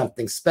felt like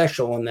something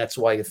special. And that's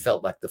why it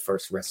felt like the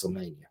first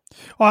WrestleMania.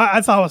 Well,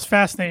 I thought it was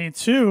fascinating,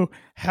 too,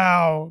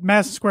 how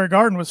Madison Square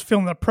Garden was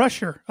feeling the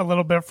pressure a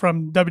little bit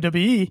from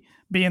WWE,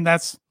 being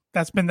that's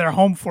been their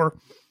home for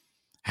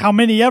how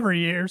many ever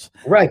years.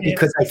 Right,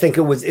 because I think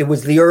it was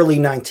the early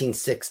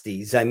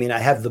 1960s. I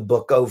have the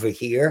book over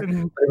here.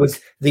 Mm-hmm. But it was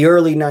the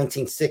early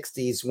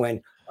 1960s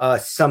when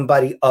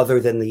somebody other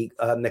than the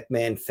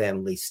McMahon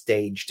family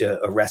staged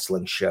a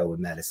wrestling show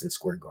in Madison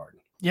Square Garden.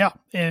 Yeah,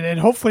 and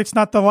hopefully it's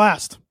not the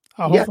last.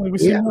 Hopefully we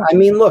see more. I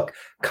mean, look,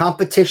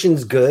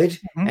 competition's good,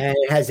 Mhm. and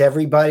it has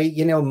everybody,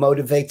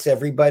 motivates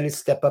everybody to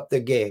step up their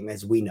game,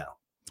 as we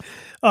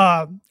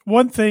know.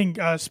 One thing,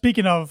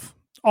 speaking of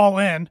All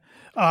In,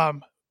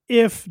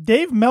 if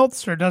Dave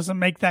Meltzer doesn't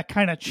make that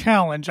kind of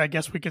challenge, I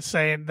guess we could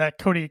say that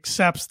Cody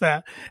accepts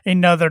that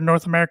another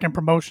North American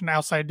promotion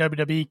outside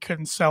WWE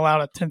couldn't sell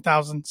out a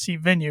 10,000 seat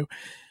venue.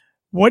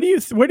 Where do you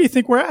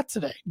think we're at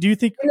today? Do you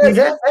think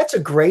that's a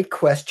great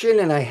question,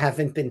 and I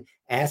haven't been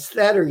asked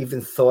that or even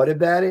thought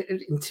about it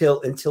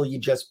until you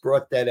just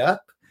brought that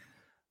up.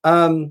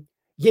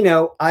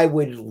 I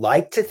would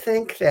like to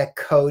think that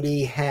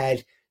Cody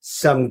had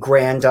some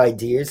grand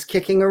ideas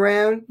kicking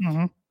around.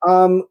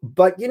 Mm-hmm.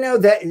 But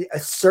that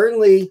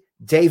certainly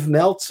Dave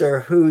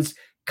Meltzer, whose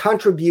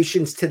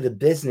contributions to the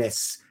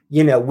business,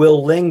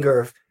 will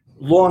linger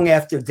long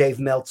after Dave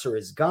Meltzer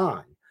is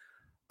gone.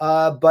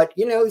 But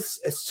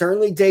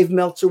certainly Dave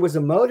Meltzer was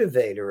a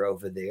motivator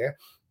over there.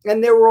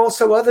 And there were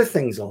also other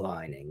things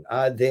aligning.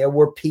 There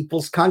were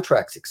people's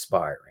contracts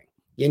expiring.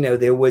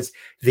 There was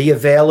the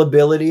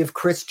availability of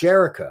Chris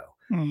Jericho.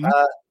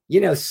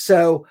 Mm-hmm.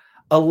 So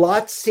a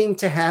lot seemed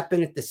to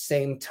happen at the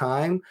same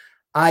time.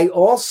 I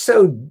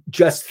also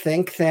just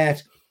think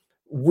that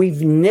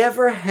we've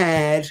never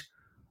had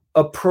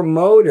a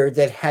promoter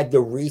that had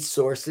the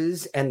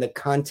resources and the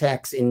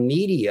contacts in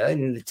media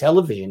and in the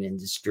television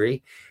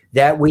industry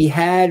that we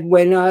had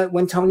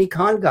when Tony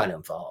Khan got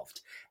involved.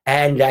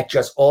 And that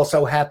just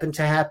also happened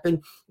to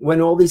happen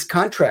when all these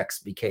contracts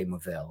became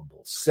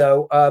available.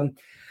 So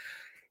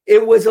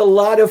it was a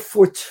lot of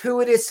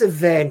fortuitous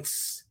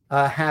events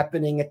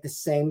happening at the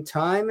same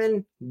time.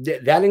 And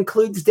that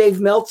includes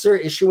Dave Meltzer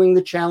issuing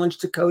the challenge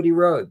to Cody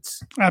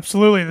Rhodes.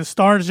 Absolutely. The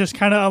stars just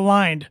kind of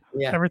aligned.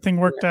 Yeah. Everything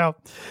worked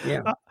out.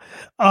 Yeah.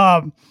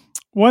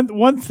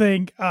 One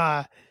thing,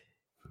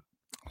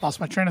 lost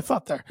my train of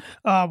thought there.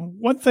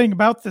 One thing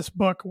about this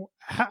book,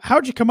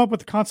 how'd you come up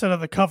with the concept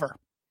of the cover?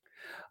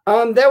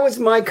 That was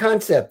my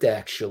concept,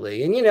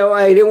 actually. And,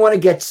 I didn't want to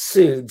get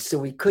sued, so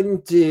we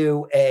couldn't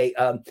do a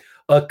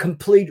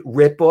complete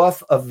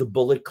ripoff of the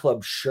Bullet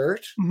Club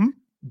shirt. Mm-hmm.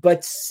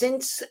 But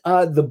since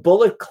the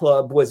Bullet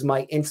Club was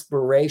my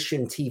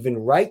inspiration to even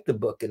write the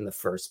book in the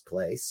first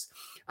place,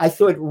 I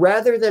thought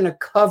rather than a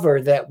cover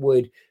that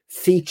would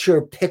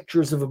feature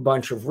pictures of a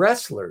bunch of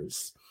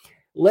wrestlers,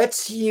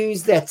 let's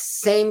use that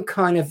same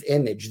kind of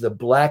image, the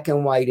black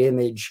and white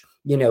image,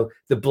 the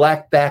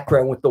black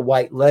background with the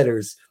white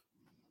letters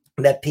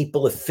that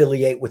people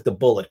affiliate with the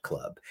Bullet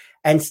Club.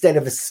 Instead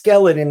of a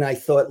skeleton, I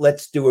thought,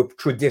 let's do a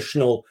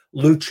traditional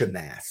lucha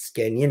mask.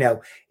 And,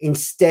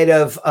 instead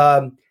of,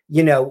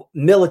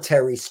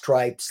 military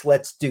stripes,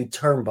 let's do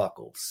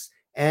turnbuckles.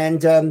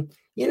 And, the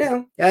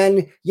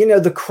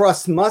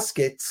cross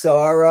muskets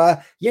are,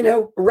 a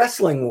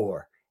wrestling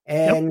war.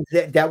 And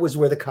that was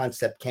where the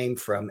concept came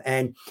from.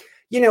 And,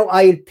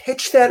 I had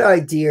pitched that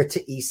idea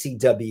to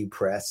ECW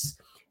Press.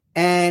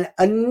 And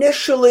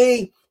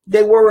initially,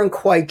 they weren't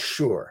quite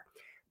sure.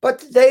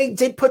 But they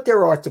did put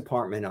their art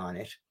department on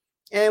it.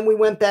 And we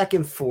went back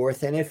and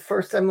forth. And at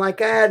first I'm like,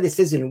 this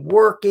isn't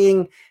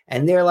working.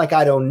 And they're like,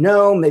 I don't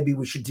know. Maybe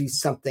we should do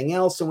something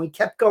else. And we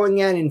kept going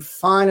in. And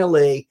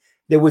finally,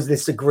 there was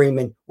this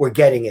agreement. We're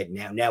getting it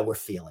now. Now we're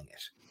feeling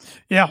it.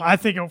 Yeah, I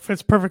think it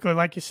fits perfectly.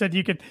 Like you said,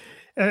 you could,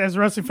 as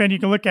a wrestling fan, you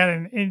can look at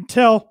it and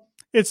tell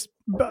it's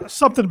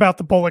something about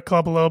the Bullet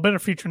Club a little bit, or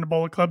featuring the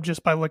Bullet Club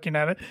just by looking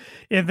at it.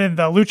 And then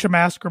the lucha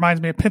mask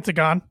reminds me of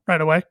Pentagon right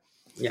away.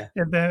 Yeah,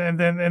 and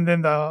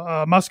then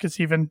the muskets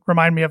even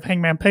remind me of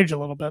Hangman Page a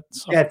little bit.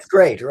 So. That's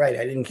great, right?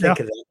 I didn't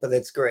think of that, but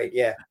that's great.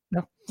 Yeah.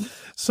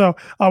 So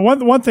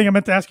one thing I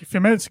meant to ask you a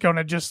few minutes ago, and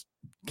it just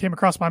came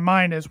across my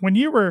mind, is when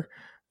you were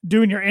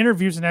doing your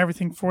interviews and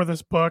everything for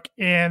this book,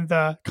 and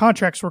the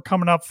contracts were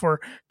coming up for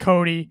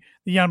Cody,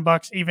 the Young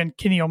Bucks, even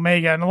Kenny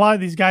Omega, and a lot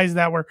of these guys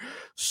that were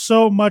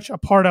so much a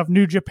part of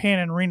New Japan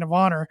and Ring of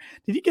Honor.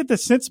 Did you get the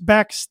sense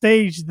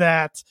backstage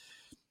that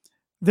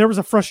there was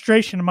a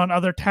frustration among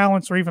other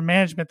talents or even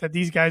management that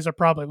these guys are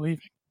probably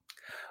leaving?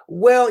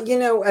 Well,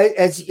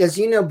 as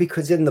you know,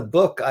 because in the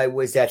book, I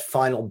was at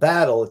Final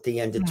Battle at the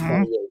end of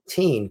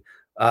 2018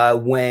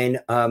 when,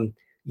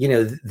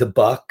 the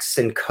Bucks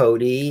and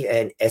Cody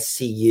and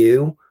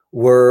SCU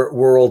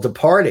were all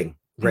departing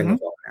Ring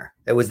of Honor.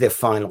 That was their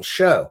final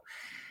show.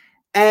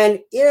 And,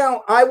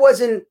 I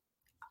wasn't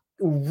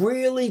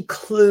really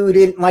clued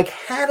in. Like,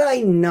 had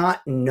I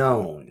not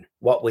known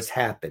what was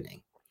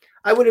happening,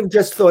 I would have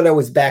just thought I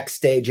was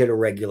backstage at a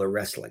regular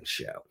wrestling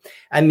show.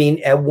 I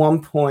mean, at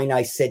one point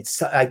I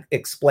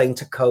explained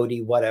to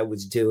Cody what I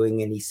was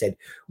doing, and he said,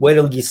 wait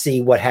till you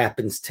see what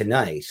happens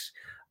tonight.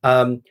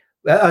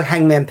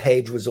 Hangman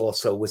Page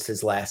was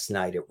his last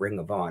night at Ring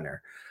of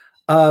Honor.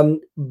 So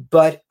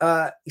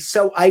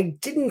I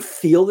didn't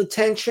feel the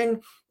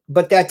tension,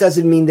 but that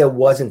doesn't mean there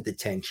wasn't the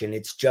tension.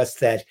 It's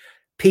just that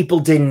people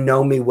didn't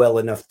know me well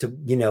enough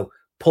to,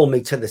 pull me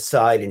to the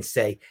side and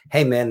say,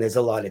 hey man, there's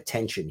a lot of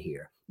tension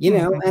here.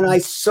 And I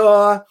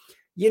saw,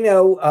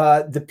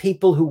 the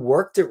people who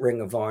worked at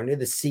Ring of Honor,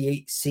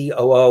 the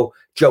COO,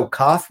 Joe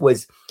Koff,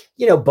 was,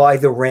 by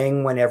the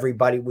ring when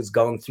everybody was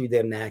going through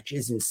their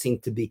matches and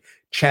seemed to be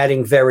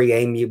chatting very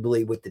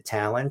amiably with the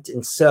talent.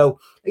 And so,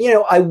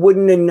 I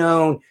wouldn't have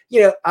known,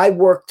 I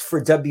worked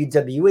for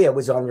WWE. I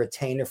was on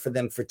retainer for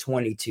them for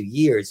 22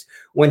 years.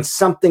 When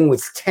something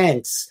was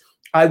tense,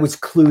 I was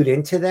clued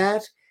into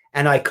that,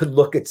 and I could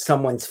look at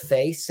someone's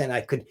face and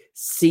I could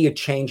see a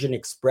change in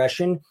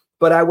expression.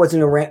 But I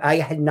wasn't around. I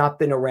had not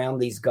been around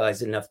these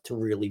guys enough to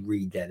really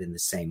read that in the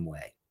same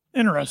way.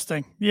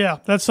 Interesting. Yeah,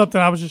 that's something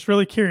I was just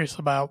really curious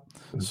about.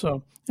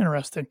 So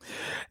interesting.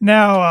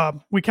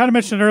 Now, we kind of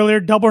mentioned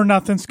earlier, Double or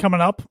Nothing's coming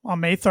up on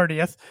May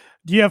 30th.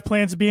 Do you have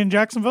plans to be in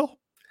Jacksonville?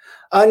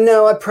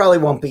 No, I probably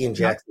won't be in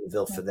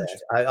Jacksonville for that.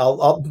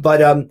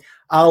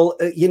 I'll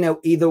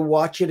either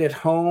watch it at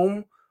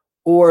home,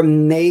 or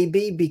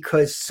maybe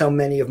because so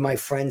many of my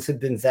friends have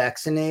been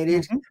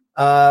vaccinated,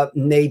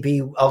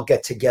 maybe I'll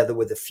get together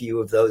with a few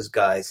of those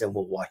guys and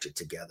we'll watch it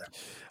together.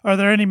 Are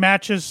there any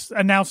matches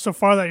announced so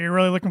far that you're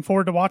really looking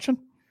forward to watching?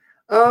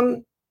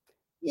 I'm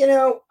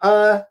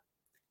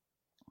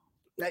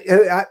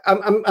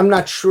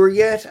not sure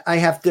yet. I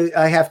have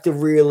to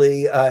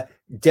really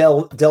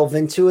delve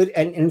into it.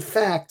 And in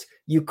fact,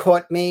 you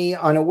caught me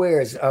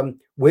unawares.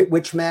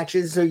 Which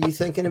matches are you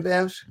thinking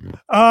about?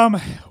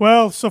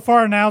 Well, so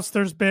far announced,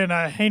 there's been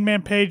a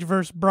Hangman Page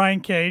versus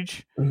Brian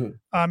Cage.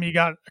 Mm-hmm. You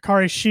got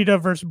Hikaru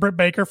Shida versus Britt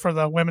Baker for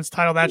the women's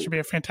title. That should be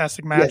a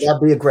fantastic match. Yeah,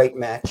 that'd be a great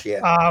match.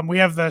 Yeah. We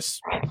have this.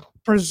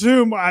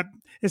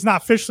 It's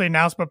not officially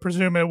announced, but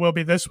presume it will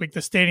be this week.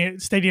 The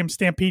Stadium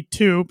Stampede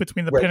 2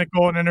 between the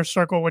Pinnacle and Inner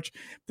Circle, which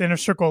the Inner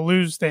Circle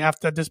lose, they have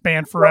to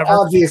disband forever.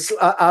 Well,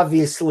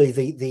 obviously,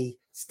 the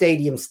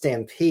Stadium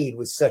Stampede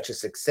was such a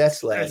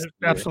success last year.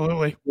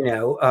 Absolutely.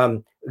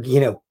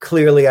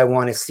 Clearly I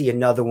want to see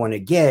another one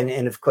again.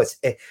 And of course,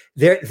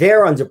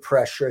 they're under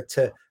pressure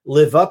to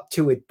live up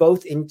to it,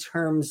 both in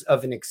terms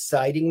of an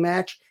exciting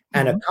match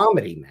and a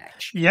comedy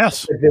match.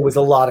 Yes. There was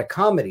a lot of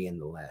comedy in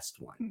the last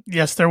one.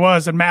 Yes, there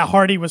was. And Matt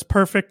Hardy was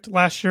perfect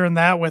last year in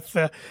that, with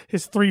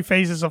his 3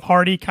 phases of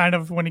Hardy, kind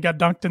of when he got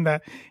dunked in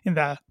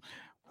the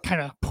kind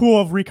of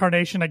pool of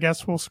reincarnation, I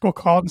guess we'll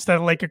call it, instead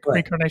of lake of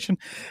reincarnation.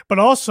 But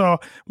also,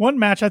 one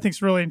match I think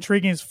is really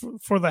intriguing is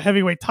for the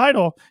heavyweight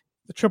title,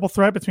 the triple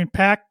threat between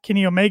Pac,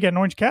 Kenny Omega, and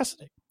Orange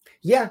Cassidy.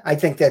 Yeah, I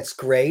think that's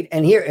great.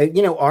 And here,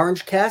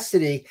 Orange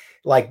Cassidy,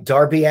 like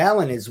Darby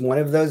Allin, is one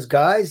of those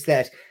guys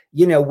that,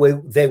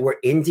 they were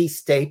indie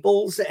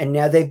staples and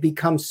now they've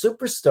become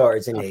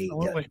superstars in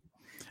AEW.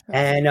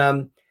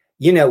 And,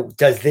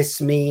 does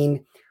this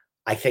mean,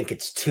 I think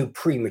it's too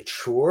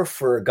premature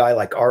for a guy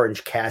like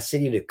Orange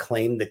Cassidy to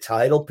claim the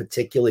title,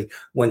 particularly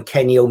when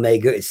Kenny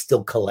Omega is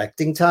still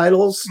collecting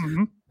titles.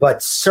 Mm-hmm.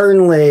 But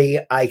certainly,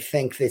 I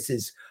think this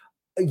is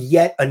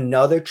yet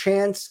another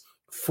chance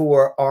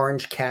for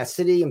Orange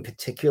Cassidy in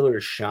particular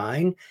to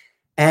shine.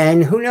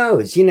 And who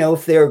knows,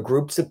 if there are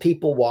groups of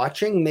people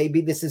watching, maybe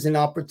this is an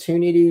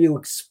opportunity to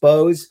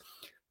expose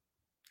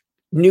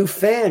new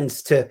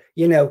fans to,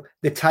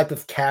 the type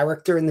of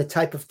character and the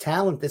type of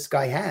talent this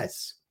guy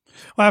has.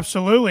 Well,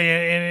 absolutely.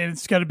 And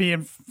it's got to be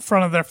in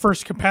front of their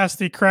first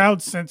capacity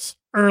crowd since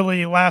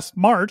early last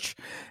March.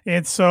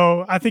 And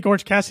so I think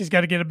Orange Cassidy's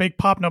got to get a big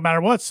pop no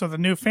matter what. So the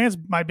new fans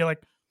might be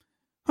like,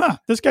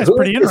 this guy's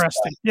pretty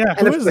interesting. Yeah.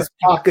 And of course,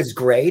 Pac is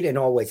great and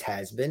always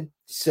has been.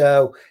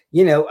 So,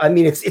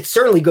 it's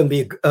certainly going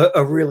to be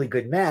a really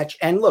good match.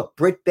 And look,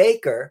 Britt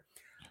Baker,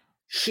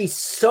 she's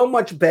so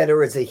much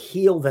better as a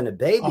heel than a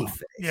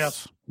babyface.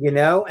 Yes.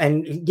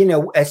 And,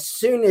 as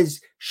soon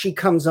as she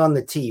comes on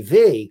the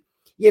TV,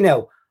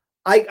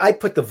 I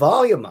put the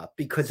volume up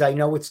because I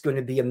know it's going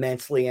to be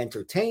immensely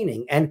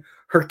entertaining. And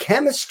her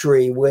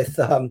chemistry with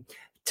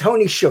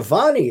Tony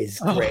Schiavone is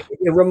great.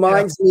 It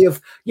reminds me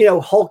of,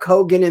 Hulk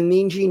Hogan and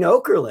Mean Gene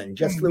Okerlund,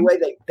 just the way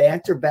they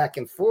banter back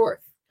and forth,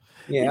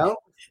 Yeah.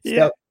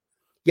 So,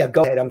 yeah,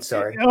 go ahead. I'm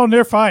sorry. Oh,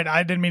 they're fine.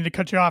 I didn't mean to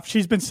cut you off.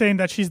 She's been saying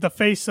that she's the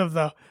face of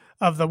the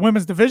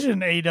women's division in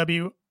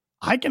AEW.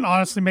 I can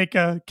honestly make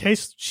a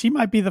case she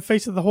might be the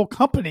face of the whole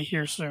company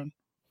here soon.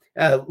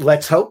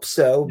 Let's hope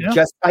so. Yeah.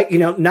 Just,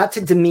 not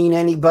to demean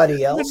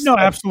anybody else. No,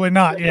 absolutely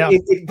not. Yeah.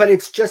 But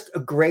it's just a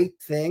great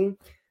thing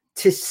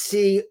to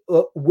see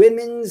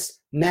women's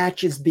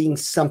matches being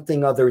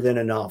something other than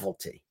a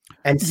novelty.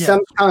 And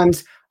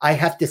sometimes I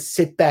have to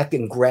sit back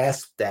and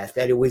grasp that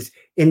it was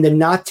in the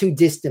not too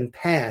distant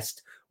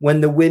past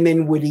when the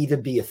women would either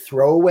be a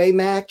throwaway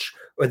match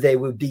or they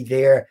would be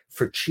there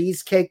for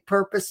cheesecake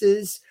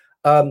purposes.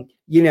 The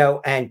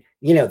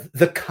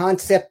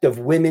concept of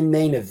women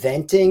main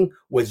eventing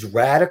was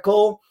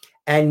radical.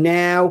 And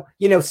now,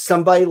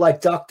 somebody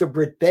like Dr.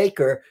 Britt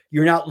Baker,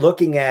 you're not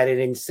looking at it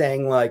and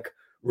saying like,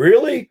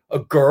 really? A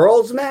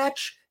girls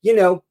match?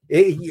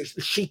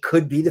 She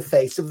could be the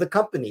face of the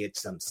company at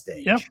some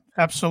stage. Yeah,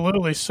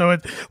 absolutely. So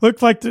it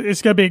looked like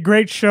it's going to be a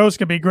great show. It's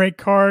going to be a great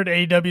card.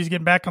 AEW is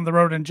getting back on the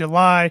road in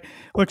July.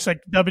 Looks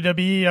like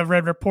WWE, I've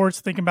read reports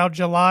thinking about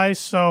July.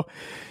 So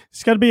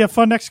it's going to be a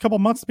fun next couple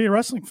months to be a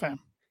wrestling fan.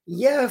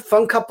 Yeah,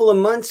 fun couple of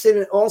months,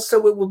 and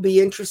also it will be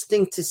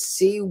interesting to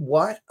see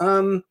what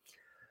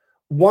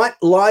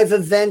live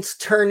events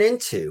turn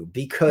into,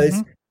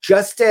 because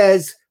just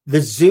as the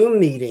Zoom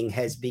meeting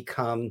has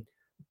become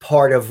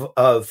part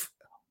of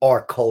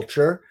our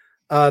culture,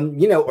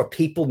 are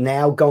people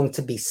now going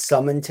to be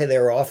summoned to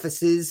their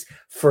offices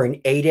for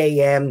an 8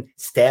 a.m.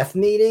 staff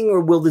meeting,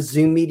 or will the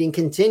Zoom meeting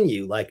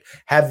continue? Like,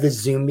 have the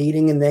Zoom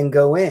meeting and then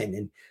go in?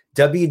 And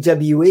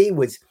WWE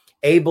was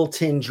able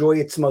to enjoy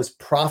its most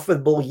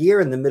profitable year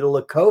in the middle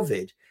of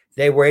COVID.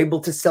 They were able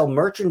to sell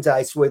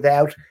merchandise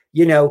without,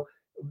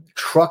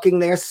 trucking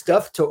their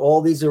stuff to all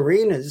these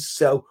arenas.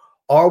 So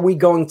are we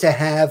going to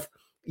have,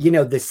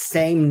 the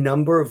same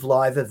number of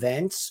live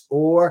events,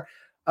 or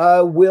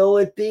will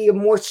it be a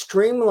more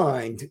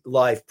streamlined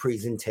live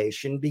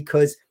presentation,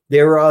 because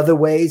there are other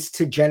ways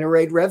to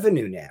generate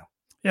revenue now?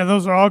 Yeah,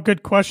 those are all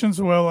good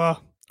questions. We'll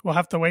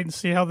have to wait and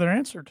see how they're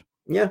answered.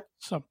 Yeah.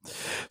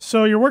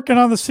 So you're working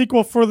on the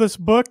sequel for this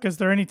book. Is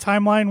there any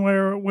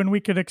timeline when we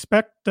could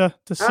expect to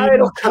see it?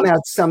 It'll come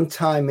out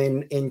sometime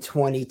in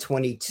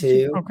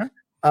 2022. Okay.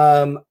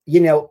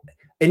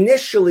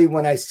 Initially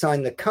when I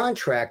signed the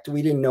contract,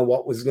 we didn't know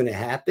what was going to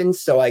happen,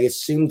 so I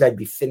assumed I'd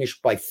be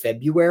finished by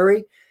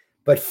February.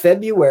 But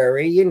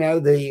February,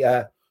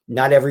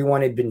 not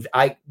everyone had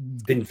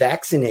been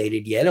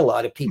vaccinated yet. A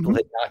lot of people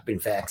had not been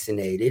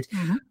vaccinated.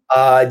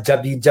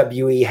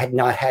 WWE had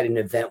not had an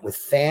event with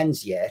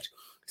fans yet.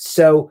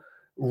 So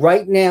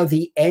right now,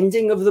 the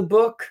ending of the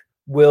book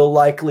will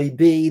likely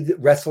be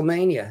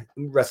WrestleMania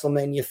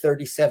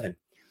 37.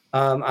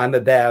 I'm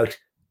about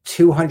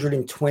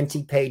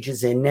 220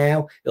 pages in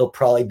now. It'll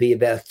probably be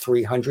about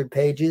 300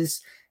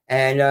 pages.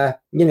 And,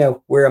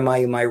 where am I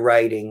in my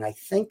writing? I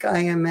think I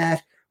am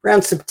at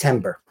around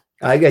September.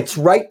 It's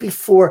right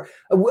before.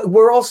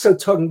 We're also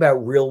talking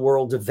about real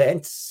world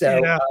events.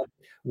 So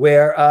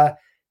where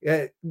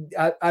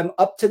I'm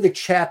up to the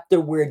chapter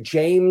where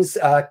James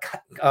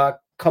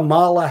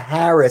Kamala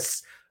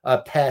Harris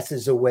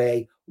passes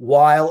away,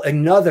 while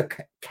another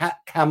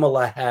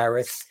Kamala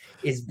Harris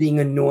is being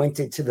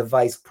anointed to the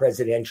vice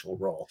presidential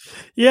role.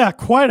 Yeah,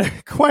 quite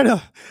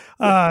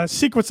a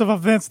sequence of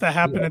events that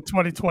happened in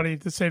 2020,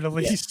 to say the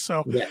least.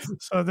 So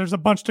there's a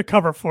bunch to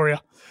cover for you.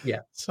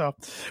 Yeah. So,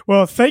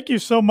 well, thank you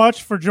so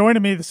much for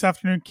joining me this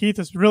afternoon, Keith.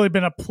 It's really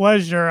been a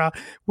pleasure.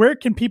 Where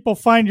can people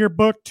find your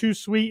book, Too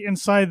Sweet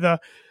Inside the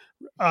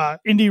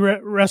Indie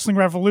Wrestling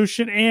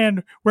Revolution,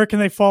 and where can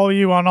they follow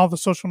you on all the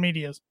social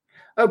medias?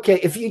 Okay,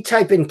 if you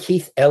type in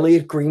Keith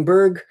Elliott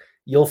Greenberg,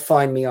 you'll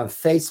find me on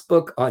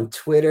Facebook, on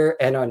Twitter,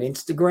 and on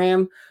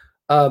Instagram.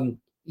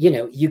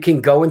 You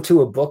can go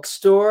into a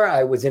bookstore.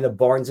 I was in a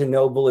Barnes &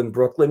 Noble in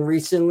Brooklyn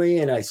recently,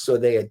 and I saw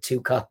they had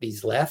 2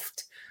 copies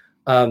left.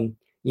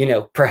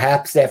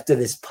 Perhaps after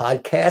this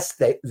podcast,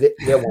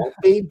 there won't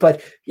be.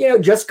 But,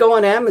 just go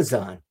on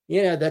Amazon.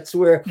 That's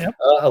where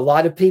a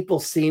lot of people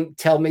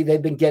tell me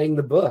they've been getting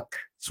the book.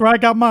 That's where I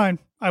got mine,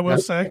 I will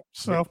say.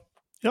 So,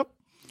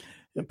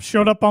 It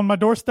showed up on my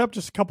doorstep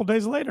just a couple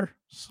days later.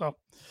 So,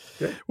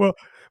 well,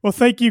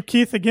 thank you,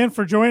 Keith, again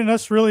for joining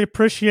us. Really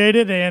appreciate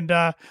it, and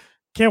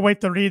can't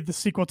wait to read the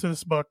sequel to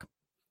this book.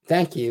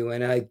 Thank you,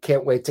 and I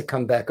can't wait to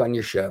come back on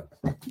your show.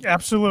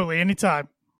 Absolutely, anytime.